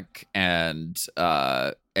back and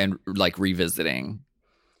like revisiting?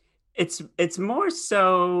 It's more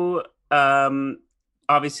so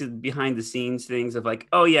obviously behind the scenes things of like,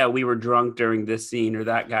 oh yeah, we were drunk during this scene, or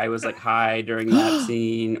that guy was like high during that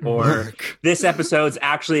scene, or this episode's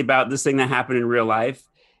actually about this thing that happened in real life.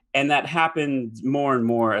 And that happens more and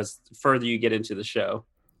more as further you get into the show.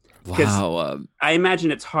 Wow. I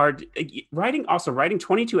imagine it's hard writing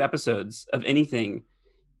 22 episodes of anything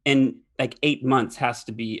in like 8 months has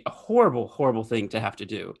to be a horrible, horrible thing to have to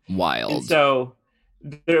do. Wild. And so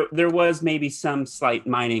there was maybe some slight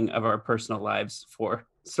mining of our personal lives for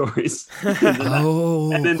stories.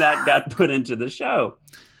 And then that got put into the show.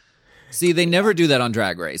 See, they never do that on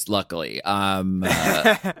Drag Race, luckily.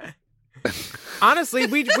 Honestly,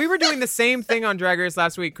 we were doing the same thing on Drag Race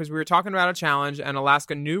last week because we were talking about a challenge, and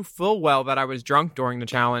Alaska knew full well that I was drunk during the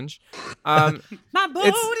challenge. My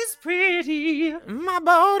boat is pretty. My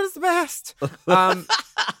boat is the best.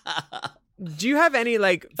 Do you have any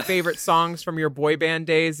like favorite songs from your boy band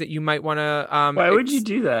days that you might want to? Why would you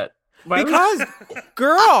do that? Because,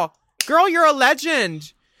 girl, you're a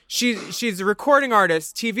legend. She's a recording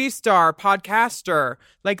artist, TV star, podcaster.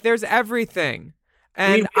 Like, there's everything.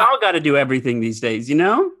 And we all got to do everything these days, you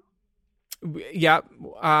know? Yep.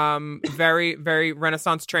 Very, very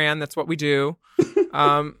Renaissance tran. That's what we do.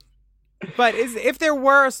 But if there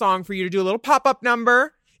were a song for you to do a little pop-up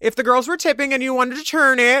number, if the girls were tipping and you wanted to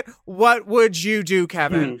turn it, what would you do,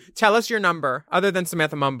 Kevin? Tell us your number, other than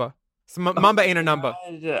Samantha Mumba. Mumba ain't a number.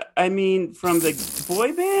 I mean, from the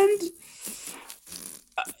boy band,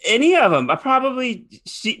 any of them.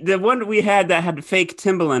 The one we had that had fake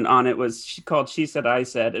Timbaland on it was called She Said, I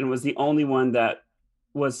Said, and it was the only one that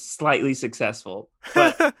was slightly successful.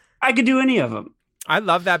 But I could do any of them. I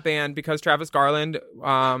love that band because Travis Garland,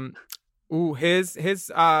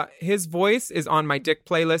 his voice is on my Dick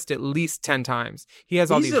playlist at least 10 times. He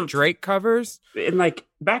has all these Drake covers. And like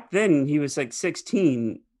back then he was like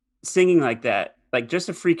 16 singing like that, like just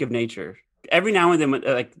a freak of nature. Every now and then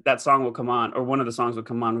like that song will come on, or one of the songs will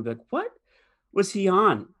come on, we'll be like, what was he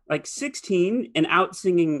on? Like 16 and out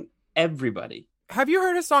singing everybody. Have you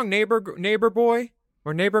heard his song Neighbor Boy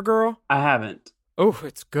or Neighbor Girl? I haven't. Oh,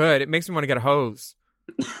 it's good. It makes me want to get a hose.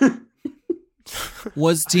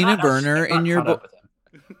 Was Tina Burner in your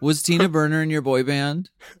boy band?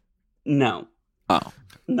 No. Oh.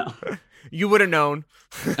 No. You would have known.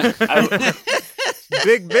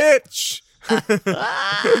 Big bitch.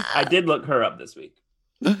 I did look her up this week.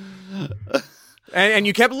 And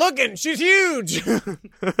you kept looking. She's huge.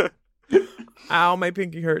 Ow, my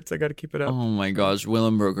pinky hurts. I got to keep it up. Oh my gosh,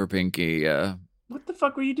 Willem broke her pinky. What the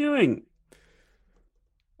fuck were you doing?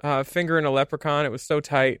 Fingering a leprechaun. It was so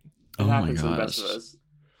tight. It happens to the best of us. Do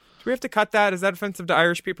we have to cut that? Is that offensive to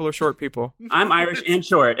Irish people or short people? I'm Irish and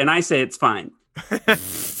short, and I say it's fine.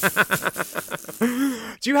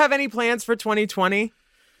 Do you have any plans for 2020?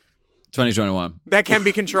 2021. That can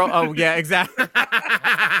be controlled. Oh, yeah, exactly.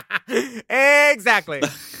 Exactly.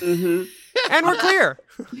 Mm-hmm. And we're clear.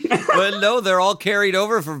 But no, they're all carried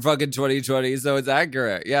over from fucking 2020, so it's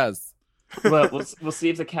accurate. Yes. Well, we'll see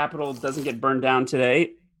if the Capitol doesn't get burned down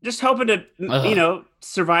today. Just hoping to,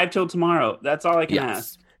 survive till tomorrow. That's all I can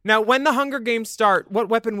ask. Now, when the Hunger Games start, what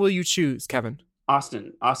weapon will you choose, Kevin?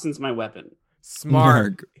 Austin. Austin's my weapon.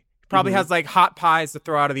 Smart. Probably has like hot pies to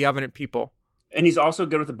throw out of the oven at people. And he's also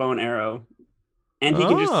good with a bow and arrow. And he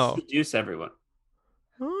can just seduce everyone.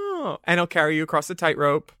 Oh. And he'll carry you across the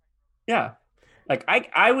tightrope. Yeah. Like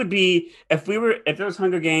I would be, if there was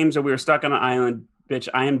Hunger Games or we were stuck on an island, bitch,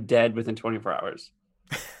 I am dead within 24 hours.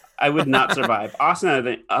 I would not survive.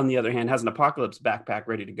 Austin, on the other hand, has an apocalypse backpack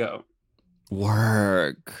ready to go.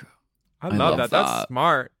 Work. I love that. That's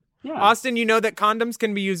smart. Yeah. Austin, you know that condoms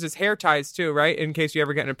can be used as hair ties too, right? In case you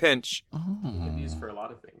ever get in a pinch. Oh. Used for a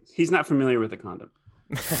lot of things. He's not familiar with a condom.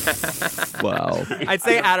 Wow. I'd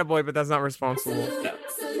say attaboy, but that's not responsible. Yeah.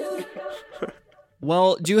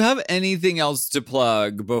 Well, do you have anything else to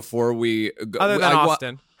plug before we go? Other than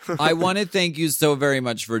Austin. I want to thank you so very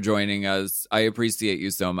much for joining us. I appreciate you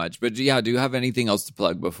so much. But yeah, do you have anything else to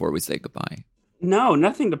plug before we say goodbye? No,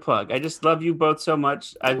 nothing to plug. I just love you both so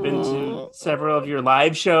much. I've been to several of your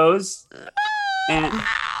live shows.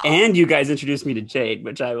 And you guys introduced me to Jade,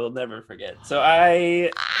 which I will never forget. So I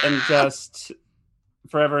am just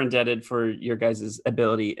forever indebted for your guys'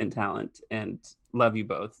 ability and talent, and love you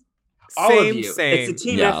both. All of you. Same. It's a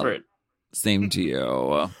team effort. Same to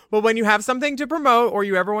you. Well, when you have something to promote or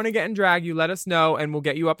you ever want to get in drag, you let us know and we'll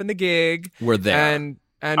get you up in the gig. We're there. And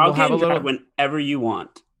I'll we'll have a little whenever you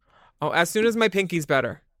want. Oh, as soon as my pinky's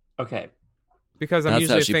better. Okay. Because I'm That's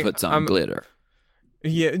usually how she puts on glitter.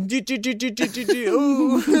 Yeah.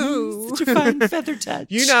 Ooh, such a fine feather touch.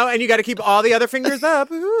 You know, and you got to keep all the other fingers up.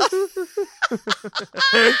 You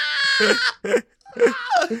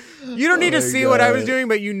don't need to see what I was doing,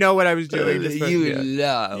 but you know what I was doing. You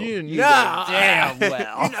know. You know damn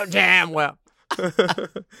well. You know damn well.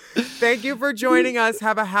 Thank you for joining us.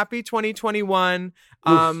 Have a happy 2021.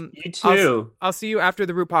 You too. I'll see you after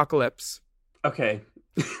the Rupocalypse. Okay.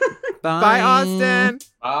 Bye, Austin.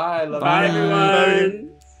 Bye. Bye,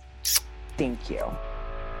 everyone. Thank you.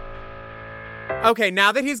 Okay,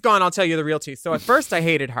 now that he's gone, I'll tell you the real tea. So at first I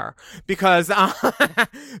hated her because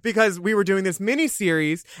we were doing this mini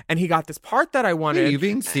series and he got this part that I wanted. Are you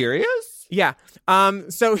being serious? Yeah.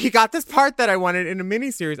 So he got this part that I wanted in a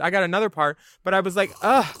mini series. I got another part, but I was like,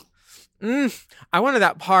 I wanted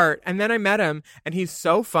that part. And then I met him and he's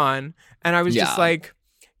so fun. And I was just like,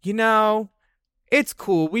 you know, it's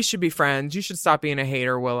cool. We should be friends. You should stop being a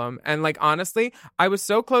hater, Willem. And like, honestly, I was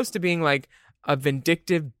so close to being like a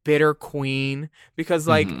vindictive, bitter queen because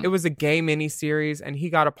like it was a gay mini series and he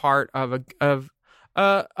got a part of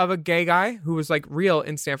a gay guy who was like real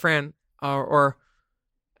in San Fran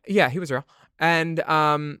he was real. And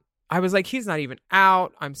I was like, he's not even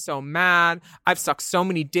out. I'm so mad. I've sucked so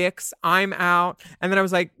many dicks. I'm out. And then I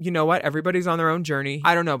was like, you know what? Everybody's on their own journey.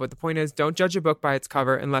 I don't know. But the point is, don't judge a book by its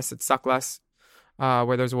cover unless it's Suck Less,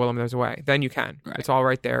 where there's a will and there's a way. Then you can. Right. It's all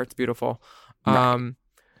right there. It's beautiful. Right.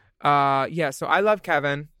 Yeah, so I love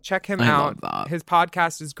Kevin. Check him out. His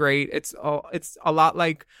podcast is great. It's a lot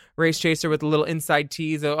like Race Chaser with a little inside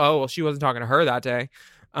tease. Oh, well, she wasn't talking to her that day.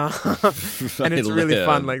 And it's really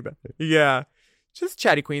fun like that. Yeah. Just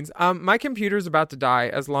chatty queens. My computer's about to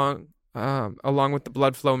die along with the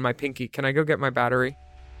blood flow in my pinky. Can I go get my battery?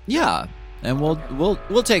 Yeah. And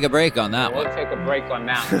we'll take a break on that one. We'll take a break on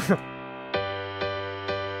that.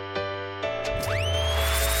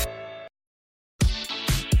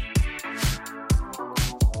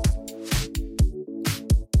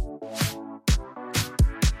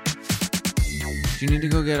 Do you need to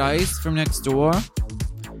go get ice from next door?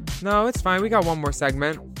 No, it's fine. We got one more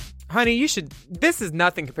segment. Honey, you should... This is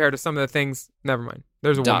nothing compared to some of the things... Never mind.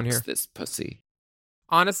 There's a woman here. This pussy.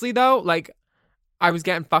 Honestly, though, like, I was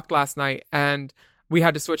getting fucked last night, and we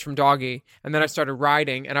had to switch from doggy, and then I started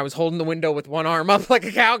riding, and I was holding the window with one arm up like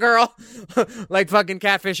a cowgirl. Like fucking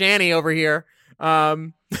Catfish Annie over here.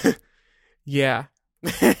 Yeah.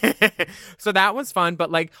 So that was fun,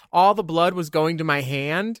 but, like, all the blood was going to my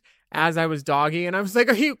hand as I was doggy, and I was like,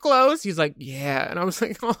 are you close? He's like, yeah. And I was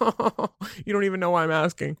like, oh, you don't even know why I'm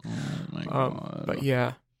asking. Oh my God. But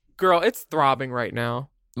yeah. Girl, it's throbbing right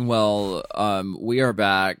now. Well, we are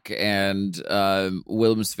back, and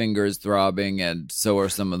Willem's finger is throbbing, and so are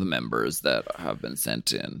some of the members that have been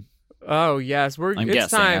sent in. Oh, yes.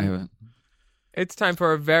 It's time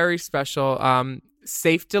for a very special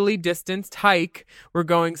safely distanced hike. We're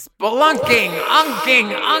going spelunking,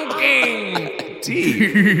 unking.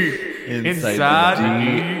 Deep inside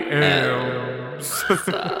the elms.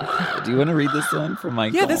 Do you want to read this one from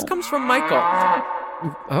Michael? Yeah, this comes from Michael.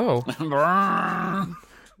 Oh.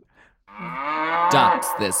 Ducks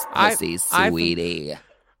this pussy, sweetie.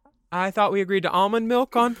 I thought we agreed to almond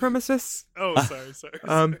milk on premises. Oh, sorry.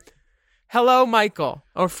 Hello, Michael.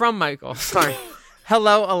 Or from Michael. Sorry.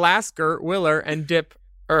 Hello, Alaska, Willer, and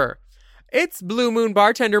Dip-er. It's Blue Moon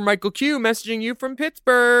bartender Michael Q messaging you from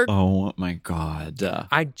Pittsburgh. Oh, my God.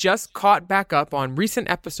 I just caught back up on recent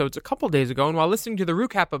episodes a couple days ago, and while listening to the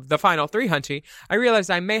recap of the Final 3 Hunty, I realized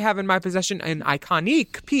I may have in my possession an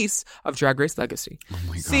iconic piece of Drag Race legacy. Oh,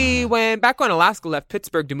 my God. See, back when Alaska left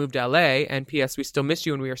Pittsburgh to move to L.A., and P.S. we still miss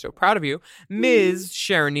you and we are so proud of you, Ms.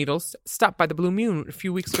 Sharon Needles stopped by the Blue Moon a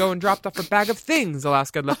few weeks ago and dropped off a bag of things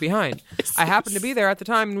Alaska had left behind. I happened to be there at the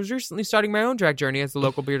time and was recently starting my own drag journey as the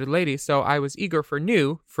local bearded lady, so I was eager for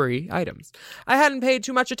new, free items. I hadn't paid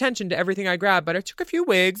too much attention to everything I grabbed, but I took a few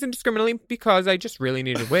wigs indiscriminately because I just really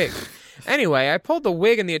needed a wig. Anyway, I pulled the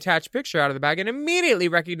wig and the attached picture out of the bag and immediately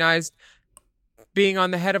recognized being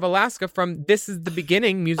on the head of Alaska from This Is the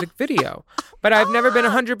Beginning music video. But I've never been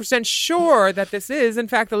 100% sure that this is, in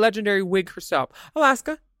fact, the legendary wig herself.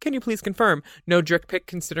 Alaska, can you please confirm? No drick pic,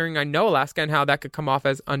 considering I know Alaska and how that could come off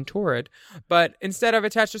as untoward. But instead, I've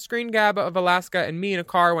attached a screen grab of Alaska and me in a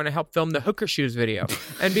car when I helped film the Hooker Shoes video.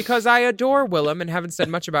 And because I adore Willem and haven't said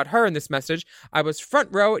much about her in this message, I was front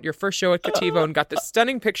row at your first show at Cativo and got this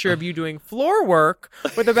stunning picture of you doing floor work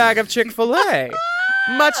with a bag of Chick-fil-A.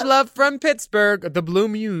 Much love from Pittsburgh, the Blue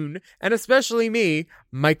Moon, and especially me,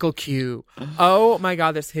 Michael Q. Oh my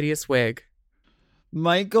God, this hideous wig.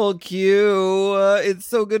 Michael Q, it's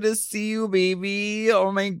so good to see you, baby. Oh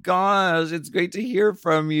my gosh, it's great to hear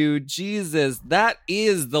from you. Jesus, that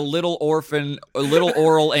is the Little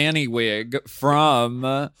Oral Annie wig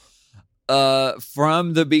from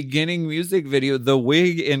the beginning music video, the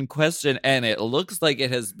wig in question, and it looks like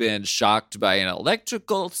it has been shocked by an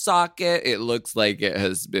electrical socket. It looks like it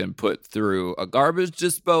has been put through a garbage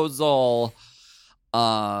disposal.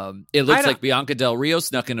 It looks like Bianca Del Rio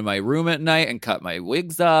snuck into my room at night and cut my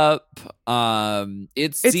wigs up.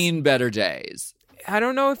 It's seen better days. I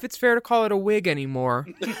don't know if it's fair to call it a wig anymore.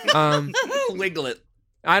 Wiglet.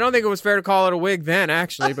 I don't think it was fair to call it a wig then,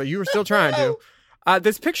 actually, but you were still trying to.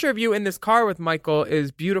 This picture of you in this car with Michael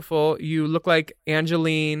is beautiful. You look like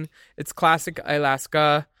Angeline. It's classic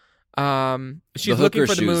Alaska. She's looking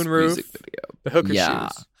for the moonroof. The Hooker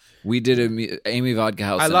Shoes. We did Amy Vodka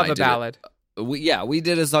House. I love a ballad. We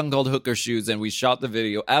did a song called Hooker Shoes, and we shot the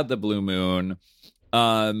video at the Blue Moon.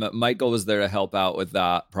 Michael was there to help out with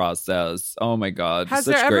that process. Oh my God,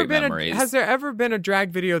 such great memories. Has there ever been a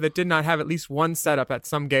drag video that did not have at least one setup at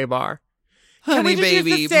some gay bar? Honey, Can we just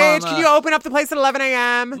baby, use the stage? mama. Can you open up the place at 11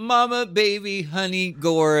 a.m.? Mama, baby, honey,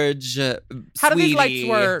 gorge, How do these sweetie. lights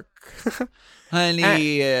work?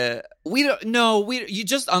 Honey, we don't. No, you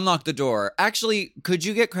just unlock the door. Actually, could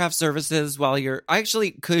you get craft services while you're?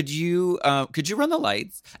 Actually, could you run the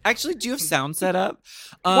lights? Actually, do you have sound set up?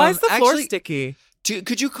 Why is the floor sticky?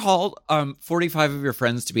 Could you call 45 of your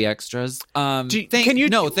friends to be extras?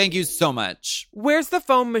 Thank you so much. Where's the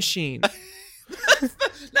foam machine? Not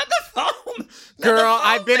the foam. Girl,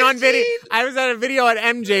 I've been on video. I was at a video at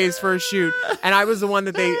MJ's for a shoot, and I was the one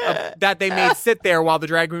that they made sit there while the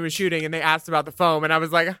drag queen was shooting, and they asked about the foam, and I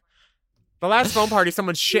was like, the last foam party,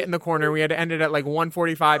 someone shit in the corner. We had to end it at like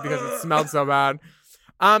 1:45 because it smelled so bad.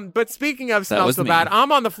 But speaking of smell so bad,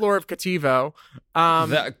 I'm on the floor of Cativo.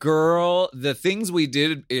 That girl, the things we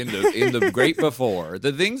did in the great before,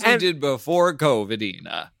 the things we did before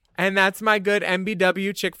COVIDina. And that's my good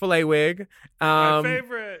MBW Chick-fil-A wig. My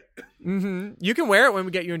favorite. Mm-hmm. You can wear it when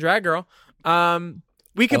we get you in drag, girl.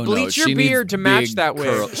 We could bleach your beard to match that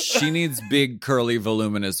wig. She needs big, curly,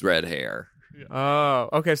 voluminous red hair. Oh,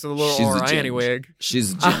 okay. So the little Oriani wig.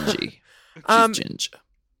 She's gingy. She's ginger.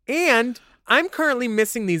 And I'm currently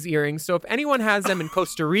missing these earrings. So if anyone has them in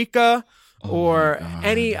Costa Rica or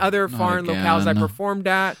any other foreign locales I performed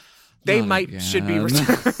at, they should be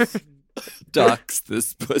returned. Dox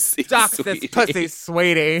this pussy. Dox this pussy,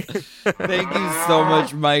 sweetie. Thank you so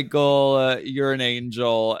much, Michael. You're an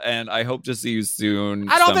angel, and I hope to see you soon.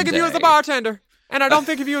 I don't think of you as a bartender, and I don't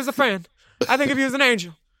think of you as a friend. I think of you as an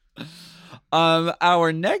angel.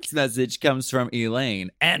 Our next message comes from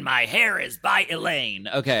Elaine, and my hair is by Elaine.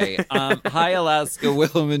 Okay. Hi, Alaska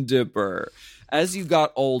Willem and Dipper. As you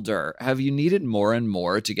got older, have you needed more and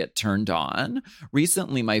more to get turned on?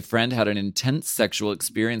 Recently, my friend had an intense sexual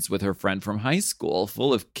experience with her friend from high school,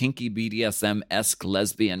 full of kinky BDSM-esque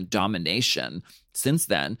lesbian domination. Since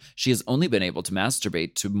then, she has only been able to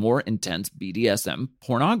masturbate to more intense BDSM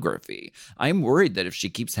pornography. I'm worried that if she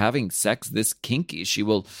keeps having sex this kinky, she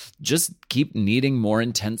will just keep needing more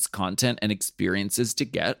intense content and experiences to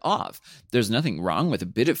get off. There's nothing wrong with a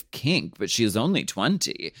bit of kink, but she is only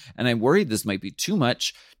 20, and I'm worried this might be too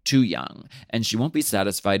much, too young, and she won't be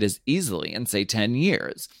satisfied as easily in, say, 10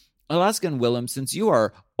 years. Alaska and Willem, since you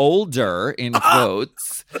are older, in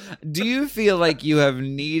quotes, do you feel like you have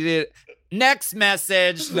needed... Next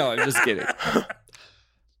message. No, I'm just kidding.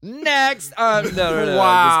 Next. No,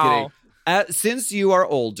 Wow. I'm just kidding. Since you are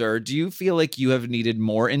older, do you feel like you have needed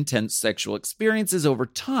more intense sexual experiences over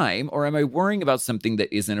time, or am I worrying about something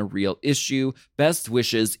that isn't a real issue? Best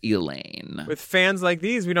wishes, Elaine. With fans like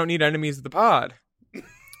these, we don't need enemies of the pod.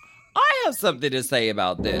 I have something to say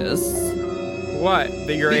about this. What?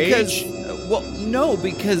 That your age? Well, no,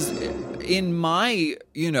 because in my,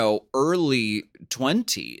 early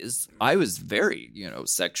 20s, I was very,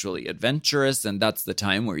 sexually adventurous, and that's the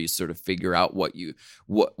time where you sort of figure out what you're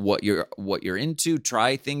into,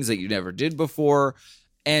 try things that you never did before.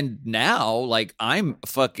 And now, like, I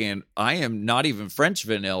am not even French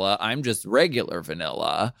vanilla. I'm just regular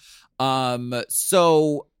vanilla.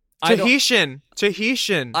 So Tahitian.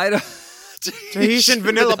 Tahitian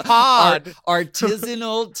vanilla pod.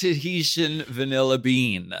 Artisanal Tahitian vanilla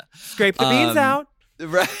bean. Scrape the beans out.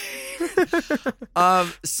 Right.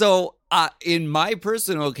 So in my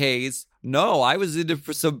personal case, no, I was into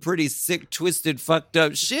some pretty sick, twisted, fucked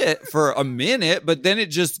up shit for a minute, but then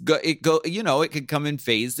it could come in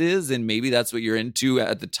phases, and maybe that's what you're into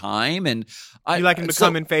at the time. And you like them to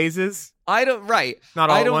come in phases? Not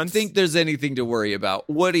all at don't once? think there's anything to worry about.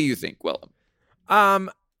 What do you think, Willem?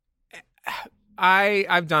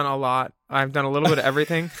 I've done a lot. I've done a little bit of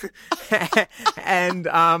everything. And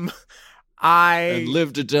I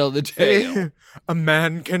live to tell the tale. A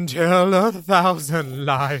man can tell 1,000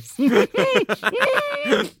 lies.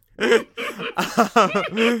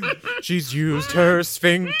 She's used her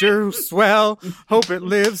sphincter swell. Hope it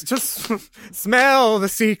lives to smell the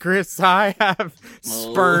secrets I have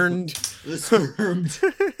spurned.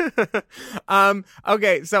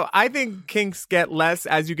 Okay, so I think kinks get less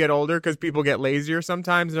as you get older because people get lazier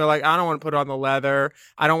sometimes. They're like, I don't want to put on the leather.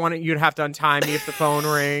 I don't want you to have to untie me if the phone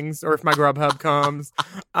rings or if my Grubhub comes.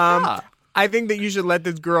 I think that you should let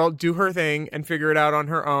this girl do her thing and figure it out on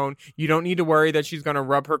her own. You don't need to worry that she's going to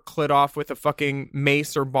rub her clit off with a fucking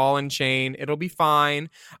mace or ball and chain. It'll be fine.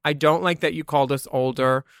 I don't like that you called us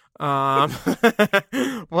older. What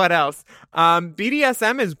else?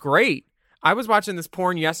 BDSM is great. I was watching this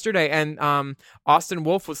porn yesterday, and Austin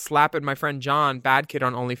Wolf was slapping my friend John, Bad Kid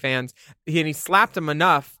on OnlyFans. He slapped him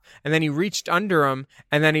enough, and then he reached under him,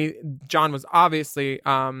 and then John was obviously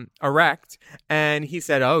erect, and he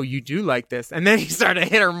said, "Oh, you do like this," and then he started to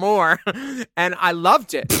hit her more, and I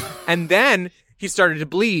loved it. And then he started to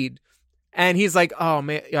bleed, and he's like, "Oh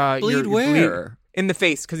man, bleed where?" in the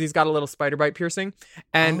face because he's got a little spider bite piercing.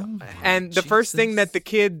 And the first thing that the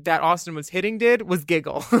kid that Austin was hitting did was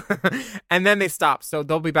giggle. And then they stopped. So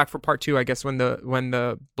they'll be back for part 2, I guess, when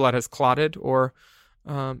the blood has clotted or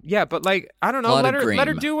but like I don't know, let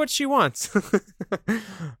her do what she wants.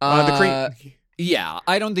 The cream. Yeah,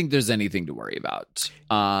 I don't think there's anything to worry about.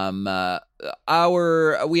 We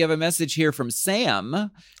have a message here from Sam.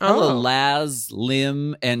 Hello, Laz,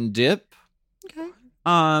 Lim, and Dip. Okay.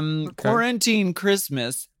 Quarantine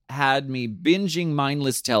Christmas had me binging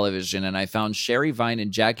mindless television, and I found Sherry Vine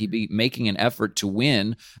and Jackie B making an effort to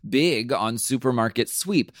win big on Supermarket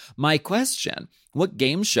Sweep. My question: what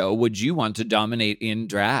game show would you want to dominate in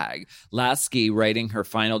drag? Lasky writing her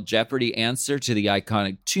final Jeopardy answer to the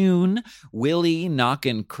iconic tune. Willie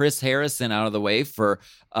knocking Chris Harrison out of the way for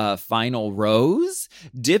final rose.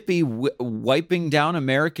 Dippy wiping down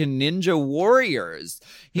American Ninja Warriors.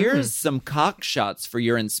 Here's some cock shots for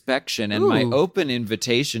your inspection and my open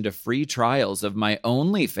invitation to free trials of my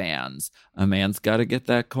OnlyFans. A man's got to get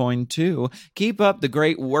that coin too. Keep up the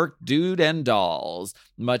great work, dude and dolls.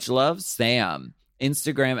 Much love, Sam.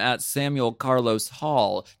 Instagram at Samuel Carlos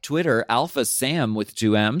Hall. Twitter, Alpha Sam with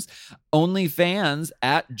 2 M's. OnlyFans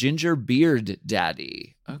at Ginger Beard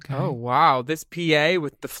Daddy. Okay. Oh, wow. This PA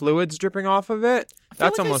with the fluids dripping off of it?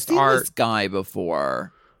 That's like almost I've seen art. This guy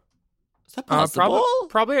before. Is that possible?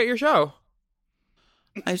 Probably at your show.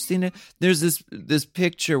 I've seen it. There's this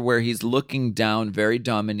picture where he's looking down, very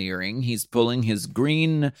domineering. He's pulling his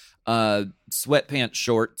green sweatpants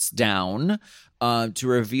shorts down to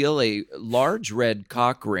reveal a large red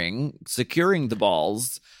cock ring securing the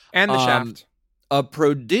balls. And the shaft. A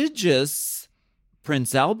prodigious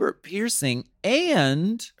Prince Albert piercing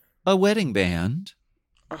and a wedding band.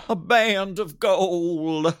 A band of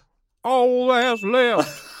gold. All that's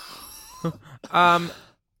left.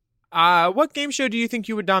 What game show do you think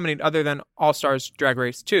you would dominate other than All Stars Drag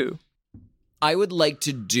Race 2? I would like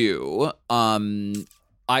to do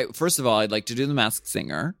first of all, I'd like to do The Masked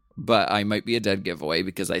Singer, but I might be a dead giveaway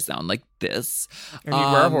because I sound like this. And you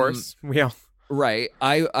wear a horse. Yeah. Right.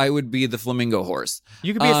 I would be the flamingo horse.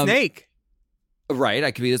 You could be a snake. Right,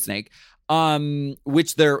 I could be the snake.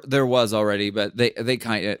 Which there was already, but they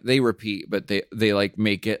kind of repeat, but they like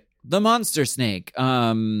make it the monster snake.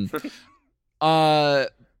 I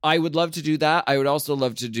would love to do that. I would also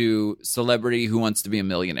love to do Celebrity Who Wants to Be a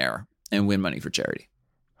Millionaire and win money for charity.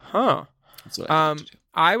 Huh. That's what I like to do.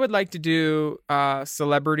 I would like to do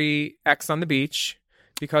Celebrity X on the Beach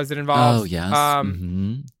because it involves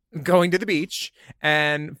going to the beach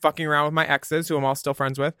and fucking around with my exes who I'm all still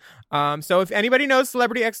friends with. So if anybody knows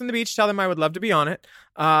Celebrity X on the Beach, tell them I would love to be on it.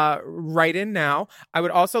 Write in now. I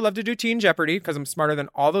would also love to do Teen Jeopardy because I'm smarter than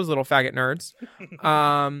all those little faggot nerds.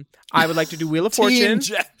 I would like to do Wheel of Fortune.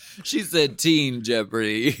 She said Teen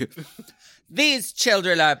Jeopardy. These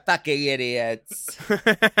children are fucking idiots.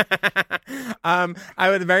 I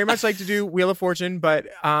would very much like to do Wheel of Fortune, but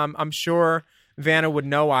I'm sure Vanna would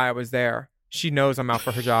know why I was there. She knows I'm out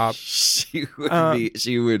for her job. She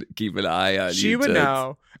would keep an eye on you. She would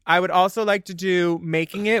know. I would also like to do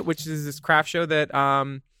Making It, which is this craft show that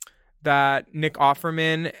that Nick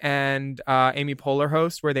Offerman and Amy Poehler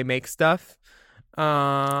host, where they make stuff.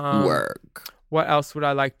 Work. What else would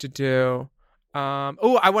I like to do? I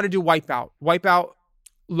want to do Wipeout. Wipeout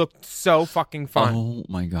looked so fucking fun. Oh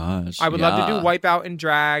my gosh! I would love to do Wipeout in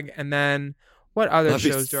drag, and then what other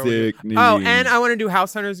shows do I want to do? Oh, and I want to do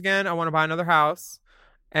House Hunters again. I want to buy another house,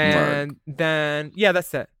 and then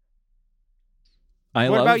that's it.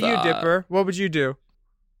 What about you, Dipper? What would you do?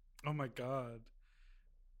 Oh my god.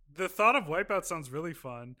 The thought of Wipeout sounds really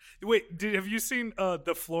fun. Wait, have you seen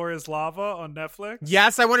The Floor is Lava on Netflix?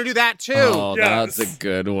 Yes, I want to do that too. Oh, yes. That's a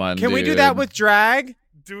good one. Can we do that with drag?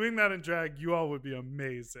 Doing that in drag, you all would be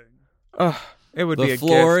amazing. It would be a gift. The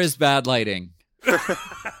floor is bad lighting.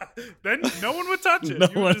 Then no one would touch it.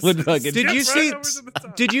 No one would fucking.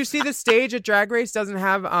 Did you see the stage at Drag Race doesn't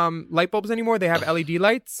have light bulbs anymore? They have LED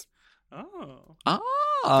lights. Oh.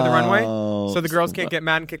 For the runway, so the girls can't get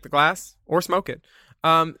mad and kick the glass or smoke it.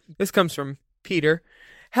 This comes from Peter.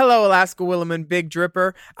 Hello, Alaska Williman, Big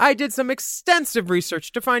Dripper. I did some extensive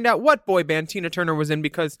research to find out what boy band Tina Turner was in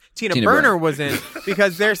because Tina Burner was in,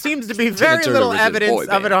 because there seems to be very little evidence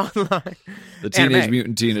of it online. The Teenage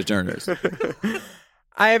Mutant Tina Turners.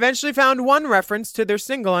 I eventually found one reference to their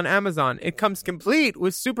single on Amazon. It comes complete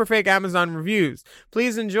with super fake Amazon reviews.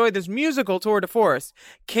 Please enjoy this musical tour de force.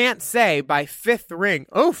 Can't Say by Fifth Ring.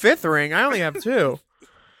 Oh, Fifth Ring. I only have 2.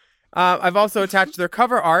 I've also attached their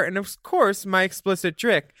cover art and, of course, my explicit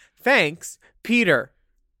trick. Thanks, Peter.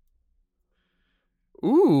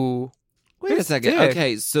 Ooh. Wait a second. dick.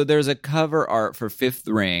 Okay, so there's a cover art for Fifth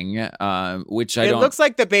Ring, which I It don't... looks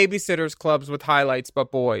like the Babysitters Clubs with highlights,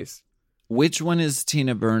 but boys. Which one is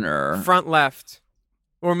Tina Burner? Front left.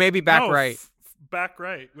 Or maybe back right. Back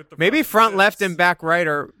right. With the Maybe front tips. left and back right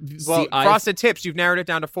are, well, frosted tips. You've narrowed it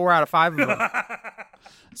down to 4 out of 5 of them.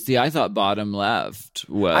 See, I thought bottom left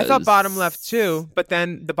was... I thought bottom left too, but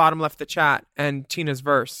then the bottom left the chat and Tina's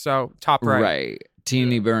verse, so top right. Right.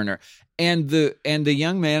 Tina Burner. And the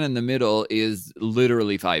young man in the middle is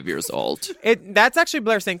literally 5 years old. That's actually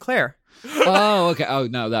Blair St. Clair. Oh, okay. Oh,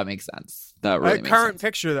 no, that makes sense. That really makes current sense.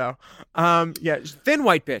 picture though. Yeah, thin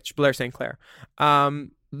white bitch, Blair St. Clair.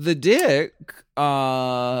 The dick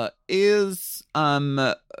is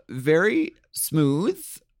very smooth.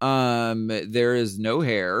 There is no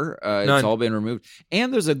hair. It's all been removed.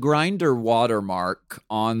 And there's a Grindr watermark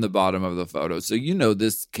on the bottom of the photo. So you know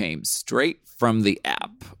this came straight from the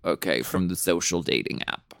app. Okay, from the social dating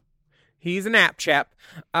app. He's an app chap.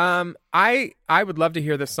 I would love to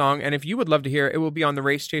hear this song, and if you would love to hear it, it will be on the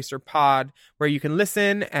Race Chaser pod, where you can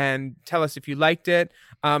listen and tell us if you liked it.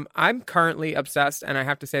 I'm currently obsessed, and I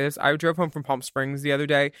have to say this. I drove home from Palm Springs the other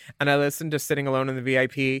day, and I listened to Sitting Alone in the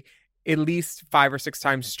VIP at least 5 or 6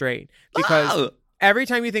 times straight, because every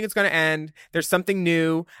time you think it's going to end, there's something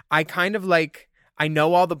new. I kind of like... I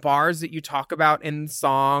know all the bars that you talk about in the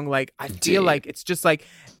song. Like, I feel like it's just like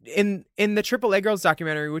in the AAA Girls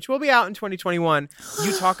documentary, which will be out in 2021,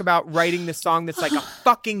 you talk about writing this song that's like a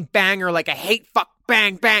fucking banger, like a hate fuck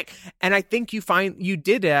bang bang. And I think you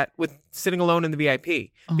did that with Sitting Alone in the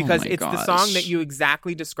VIP, because it's the song that you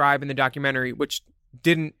exactly describe in the documentary, which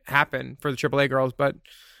didn't happen for the AAA Girls, but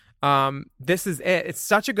this is it. It's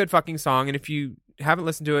such a good fucking song. And if you haven't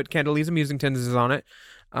listened to it, Candelisa Musington is on it.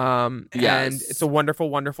 And it's a wonderful,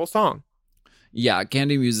 wonderful song. Yeah,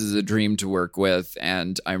 Candy Muse is a dream to work with,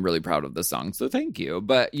 and I'm really proud of the song, so thank you.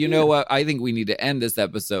 But you know what? I think we need to end this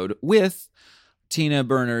episode with Tina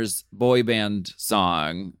Burner's boy band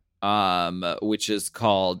song, which is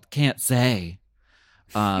called Can't Say,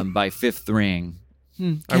 by Fifth Ring.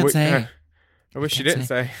 Can't say. I wish you didn't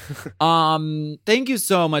say. Thank you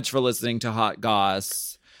so much for listening to Hot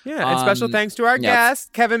Goss. Yeah, and special thanks to our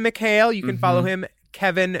guest, Kevin McHale. You can follow him,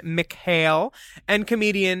 Kevin McHale, and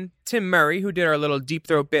comedian Tim Murray, who did our little deep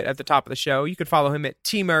throat bit at the top of the show. You could follow him at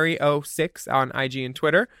tmurray06 on IG and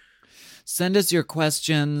Twitter. Send us your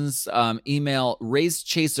questions. Email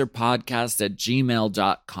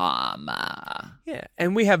racechaserpodcast@gmail.com. Yeah,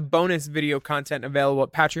 and we have bonus video content available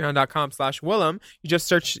at patreon.com/Willem. You just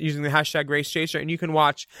search using the hashtag racechaser, and you can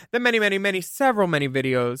watch the many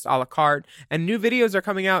videos a la carte. And new videos are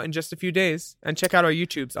coming out in just a few days. And check out our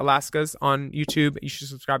YouTubes. Alaska's on YouTube. You should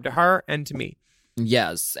subscribe to her and to me.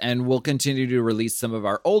 Yes, and we'll continue to release some of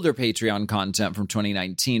our older Patreon content from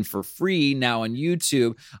 2019 for free now on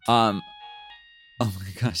YouTube. Oh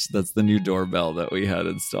my gosh, that's the new doorbell that we had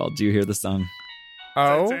installed. Do you hear the song?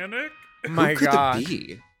 Oh, Titanic? My Who could God. it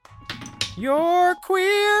be? You're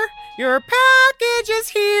queer. Your package is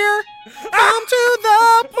here. Come to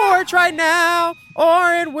the porch right now,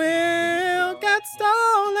 or it will get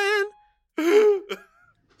stolen.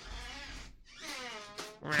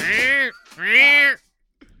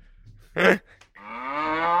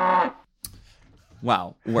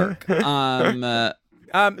 Wow, work.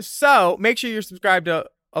 So make sure you're subscribed to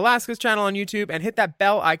Alaska's channel on YouTube and hit that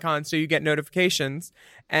bell icon so you get notifications.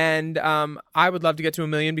 And I would love to get to 1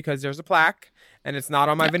 million because there's a plaque and it's not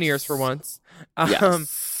on my veneers for once.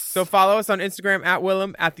 So follow us on Instagram at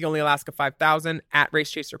Willem, at The Only Alaska 5000, at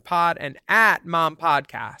RaceChaserPod, and at Mom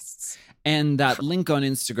Podcasts. And that link on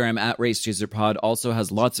Instagram at RaceChaserPod also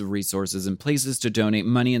has lots of resources and places to donate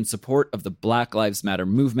money in support of the Black Lives Matter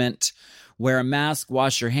movement. Wear a mask,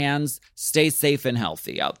 wash your hands, stay safe and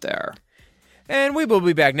healthy out there. And we will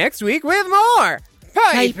be back next week with more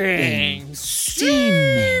piping,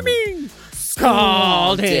 steaming,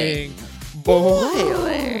 scalding,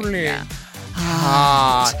 boiling,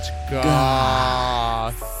 hot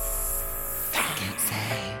goss. Can't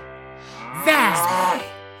say. That.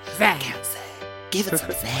 Can't say. Give it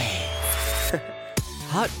some say.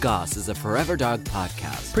 Hot Goss is a Forever Dog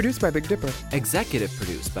podcast. Produced by Big Dipper. Executive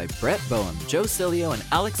produced by Brett Boehm, Joe Cilio, and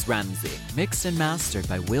Alex Ramsey. Mixed and mastered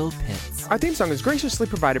by Will Pitts. Our theme song is graciously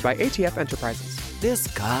provided by ATF Enterprises. This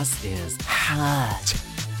goss is hot.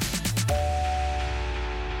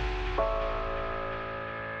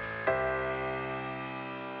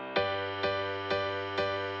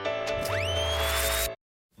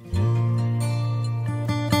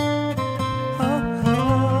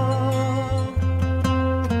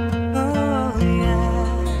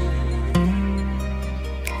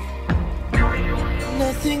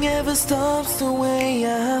 Nothing ever stops the way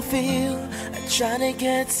I feel. Trying to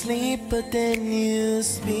get sleep, but then you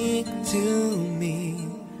speak to me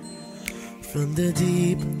from the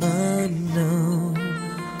deep unknown.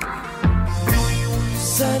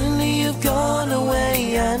 Suddenly you've gone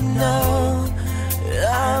away, I know.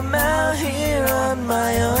 I'm out here on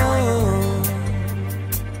my own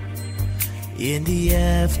in the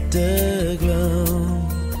afterglow.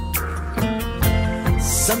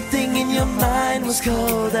 Something in your mind was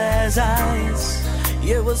cold as ice.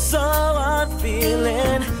 It was so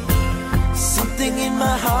unfeeling. Something in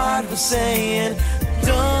my heart was saying,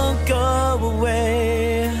 don't go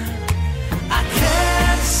away. I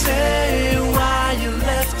can't say why you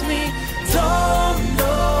left me. Don't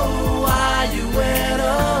know why you went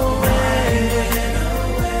away.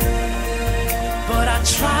 But I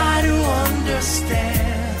try to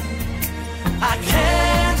understand. I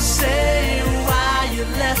can't say why you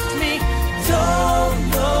left me. Don't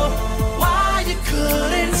know why you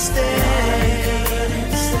couldn't stay.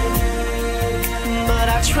 But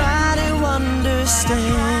I try to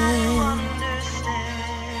understand.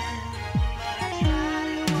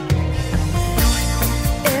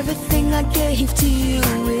 Everything I gave to you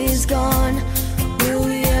is gone. Will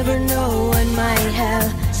we ever know what might have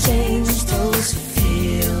changed those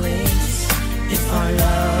feelings if our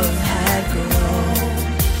love had grown?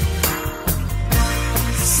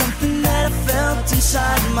 Something that I felt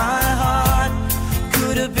inside my heart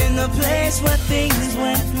could have been the place where things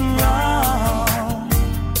went wrong.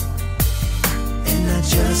 And I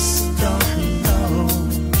just don't know.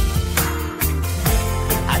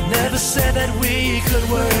 I never said that we could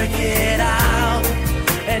work it out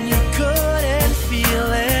and you couldn't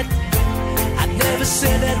feel it. I never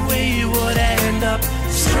said that we would end up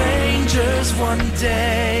strangers one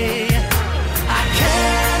day. I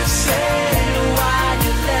can't say why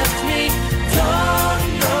you left me. Don't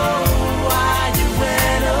know why you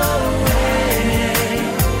went away.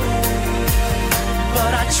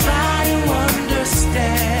 But I try to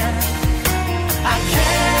understand. I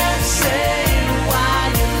can't say why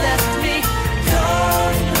you left me.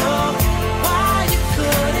 Don't know why you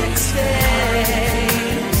couldn't stay.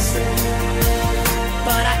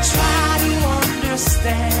 But I try to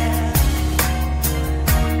understand.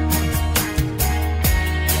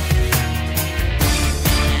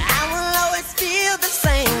 I will always feel the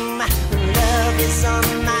same. Love is on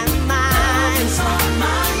my mind.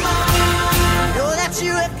 Know that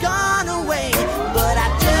you have gone away, but I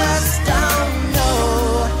just don't know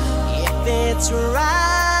if it's right.